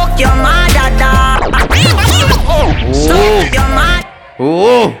soak your mother dog. Soak your mother.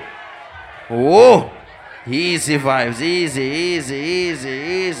 Oh. Oh. Easy vibes, easy.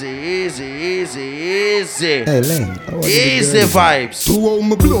 Hey, Len, easy vibes. To how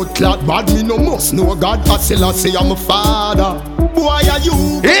my blood clot bad, me no must know God. I say I'm a father. Why are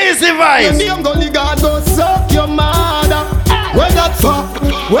you? Easy vibes. Your name gully God, go suck your mother. Where that for?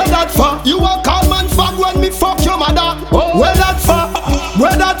 Where that for? You a call man fuck when me fuck your mother. Where that for?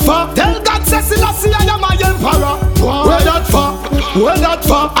 Where that for? Tell God Selassie I am my emperor. Where that for? Where that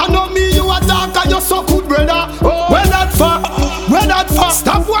for? I know me you a dark and you so good brother. Where that for? Where that for?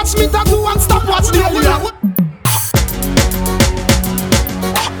 Stop watch me tattoo and stop watch the area.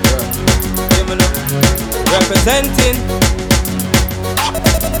 Representing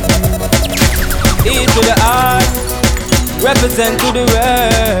E to the R, represent to the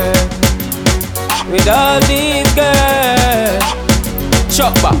world. With all these girls,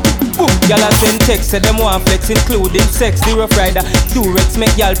 chop back. Y'all are send text, say them want flex, including sex. The Rough Rider, Durex,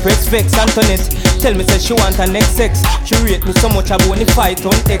 make y'all press vex. Antoinette, tell me say she want her next sex. She rate me so much I won't fight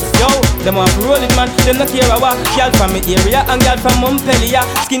on X. Yo, them want to roll it man, them not care about. Y'all from me area and y'all from Montpellier.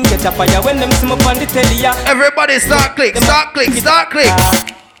 Skin catch a fire when them see me on the telly. Everybody start click, start click, start click.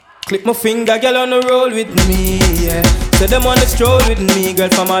 Click my finger, girl on the roll with me, yeah. Say them on the stroll with me, girl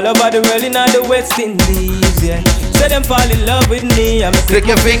from all over the world in all the West Indies, yeah. Say them fall in love with me, I'm click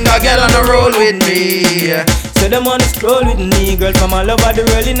your finger, girl on the roll with me, yeah. Say them on the stroll with me, girl from all over the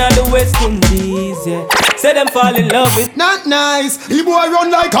world in all the West Indies, yeah. Say them fall in love with. Not nice, the boy run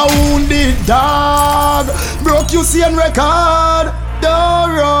like a wounded dog. Broke you see and record.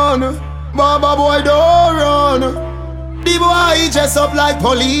 Don't run, Baba boy don't run. The boy dress up like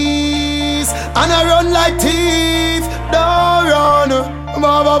police and I run like thief. Don't run,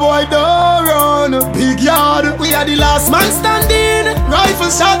 Baba boy don't run. Big yard, we are the last man standing.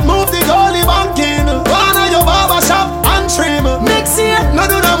 Rifle shot, move the goalie banking. Wanna your barber shop and trim. Next year, no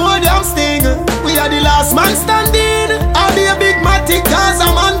do no more damn sting. We are the last man standing. I'll be a big matic cause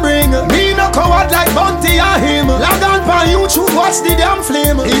a man bring. Me no coward like Bounty or him. Log on pan YouTube, watch the damn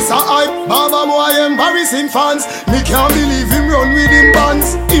flame. It's a hype, Baba boy embarrassing fans. Me can't believe him run with him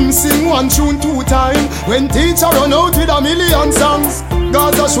bands. Him sing one tune 2 times. When teacher run out with 1,000,000 songs.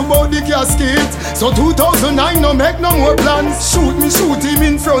 Gaza shoot out the casket. So 2009 no make no more plans. Shoot him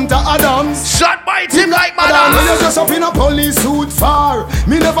in front of Adams. Shot by him like madam. Me just up in a police suit far.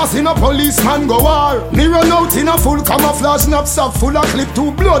 Me never seen a policeman go war. Me run out in a full camouflage knapsack full of clip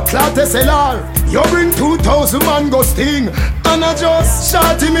 2 blood clot SLR. You bring 2,000 man go sting. And I just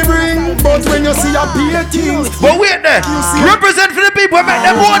shot him me bring. But when you see a beer things. But wait there, represent for the people who make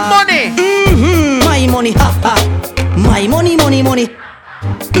them want money. My money, ha ha. My money.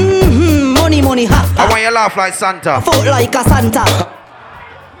 Money, ha ha. I want you to laugh like Santa. Foot like a Santa.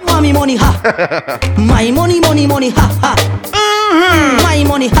 Want me money, ha. My money, ha ha. My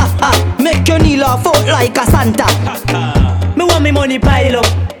money, ha ha. Make your knee laugh out like a Santa. Me want me money pile up.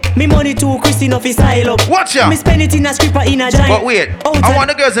 Me money too, Christine off his style up. Watch ya. Me spend it in a stripper in a giant. But wait, I want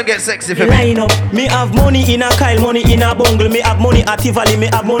the girls to get sexy for me. Line up. Me have money in a Kyle, money in a bungle. Me have money at Tivoli, me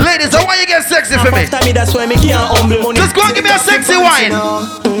have money. Ladies, I want you to get sexy for me. After me, that's why me can't humble money. Just go and give me a sexy wine.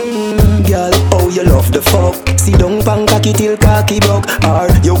 Girl, oh you love the fuck. See don't pan cocky till cocky broke. Or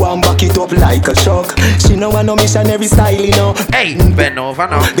you want back it up like a shock. She know I no missionary style, you know. Hey, bend over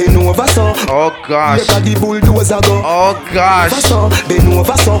now. Bend over so. Oh gosh. Look at the bulldozer go. Oh gosh. Bend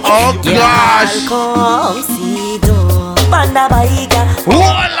over so. Oh gosh. Come see do. Panda baika.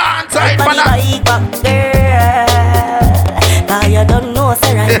 Hold on tight, panda. Baika, girl. Now you don't know,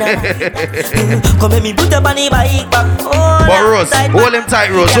 sir, right now. Come let me put up on the bike back. But Rose, hold him tight,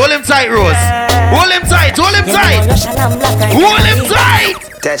 Rose. Hold him tight, Rose. Hold him tight. Hold him tight. Hold him tight.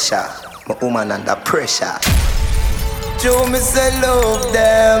 Tesha, my woman under pressure. Joe me say love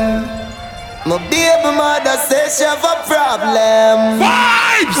them. My baby mother says she have a problem.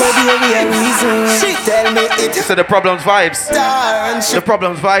 Vibes. Maybe a reason. She tell me it. So the problem's vibes. The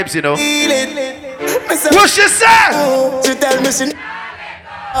problem's vibes, you know. What she say? She tell me she.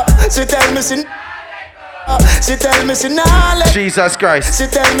 She tell me she. She tell me she nah let. Jesus Christ. She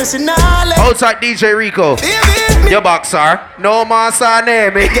tell me she nah let. Outside DJ Rico. Your boxer. No man saw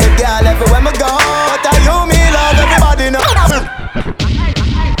name me. Get girl everywhere me go. Tell you me love everybody know.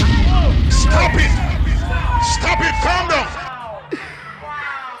 Stop it. Stop it. Calm down.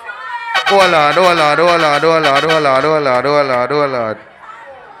 Hold on.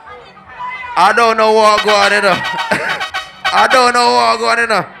 I don't know what going on. I don't know what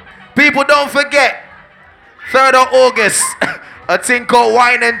going on. People don't forget. 3rd of August. A thing called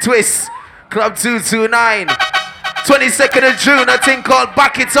Wine and Twist. Club 229. 22nd of June. A thing called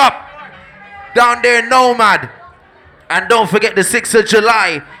Back It Up. Down there in Nomad. And don't forget the 6th of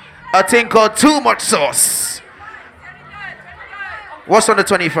July. A thing called Too Much Sauce. What's on the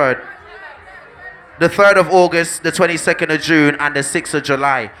 23rd? The 3rd of August, the 22nd of June, and the 6th of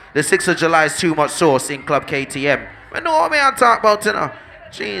July. The 6th of July is Too Much Sauce in Club KTM. I know what I'm talking about, you know.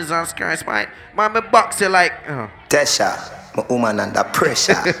 Jesus Christ, man, me box you like... Tesha, my woman under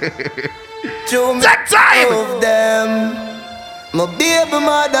pressure. Take time! Of them. My baby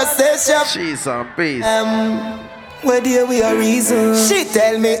mother says she... She's on beast. Where dear we are reason. She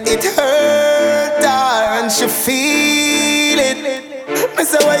tell me it hurt her and she feel it. Me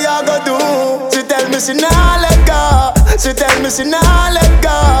say what you go do? She tell me she nah let go. She tell me she nah let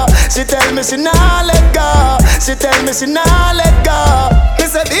go. She tell me she nah let go. She tell me she nah let go. Me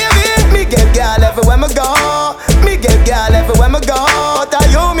say baby, me get girl everywhere me go. Me get girl everywhere me go. Tell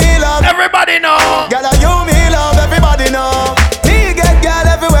you me love. Everybody know. Girl, you me love. Everybody know. Me get girl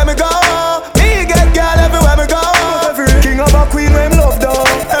everywhere me go. Me get girl everywhere me go. Every king of a queen when love though.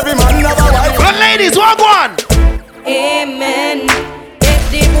 Every man have a wife. But ladies, walk one. Amen.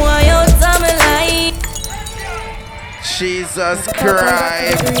 The boy out of my life. Jesus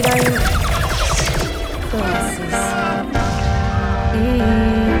Christ.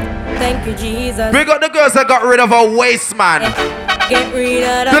 Thank you, Jesus. Big up the girls that got rid of a waste man. Get rid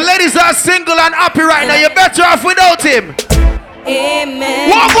of the ladies that are single and happy right now. You're better off without him. Amen.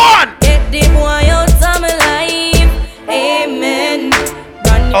 Walk on. Get the boy out of my life. Amen.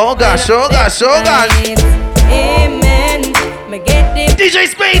 Oh gosh, oh gosh, oh gosh. Amen. Me get the DJ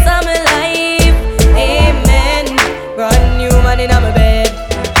Speed. of my life. Amen. Brand new man in my bed.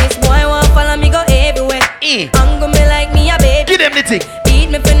 This boy want follow me go everywhere. Angle me like me a baby. Give them the thing. Eat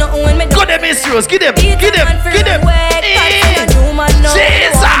me for nothing when me go them issues. Give them. Jesus.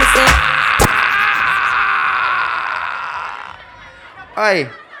 Hey,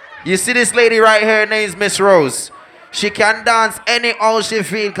 you see this lady right here, her name's Miss Rose. She can dance any how she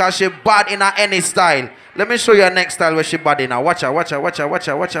feel because she bad in her any style. Let me show you her next style where she bad in her. Watch her, watch her, watch her, watch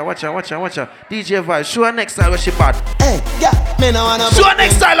her, watch her, watch her, watch her, watch her. DJ Vibe, show her next style where she bad. Hey, yeah, me no wanna. Show her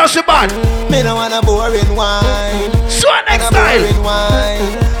next style how she bad. Me no wanna boring wine. Show her next style.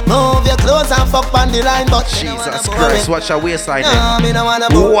 Move your clothes and fuck on the line, but Jesus Christ, watch her waistline there. No, me no wanna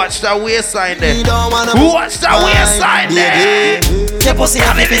watch that waistline there. Watch that waistline there. Your pussy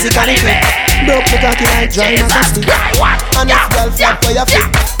have me physically fit. Broke the cocky like dry majesty. And this girl flap for your feet.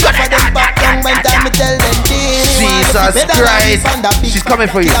 Go for them back down when time me tell them Jesus Christ. She's coming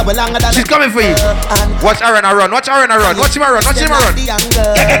for you. She's coming for you. Watch Aaron run. Watch Aaron run. Watch him run. Watch him run.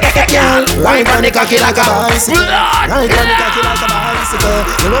 Right on the cocky like a bicycle. Right on the cocky like a bicycle.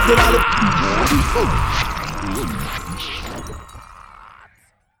 You love the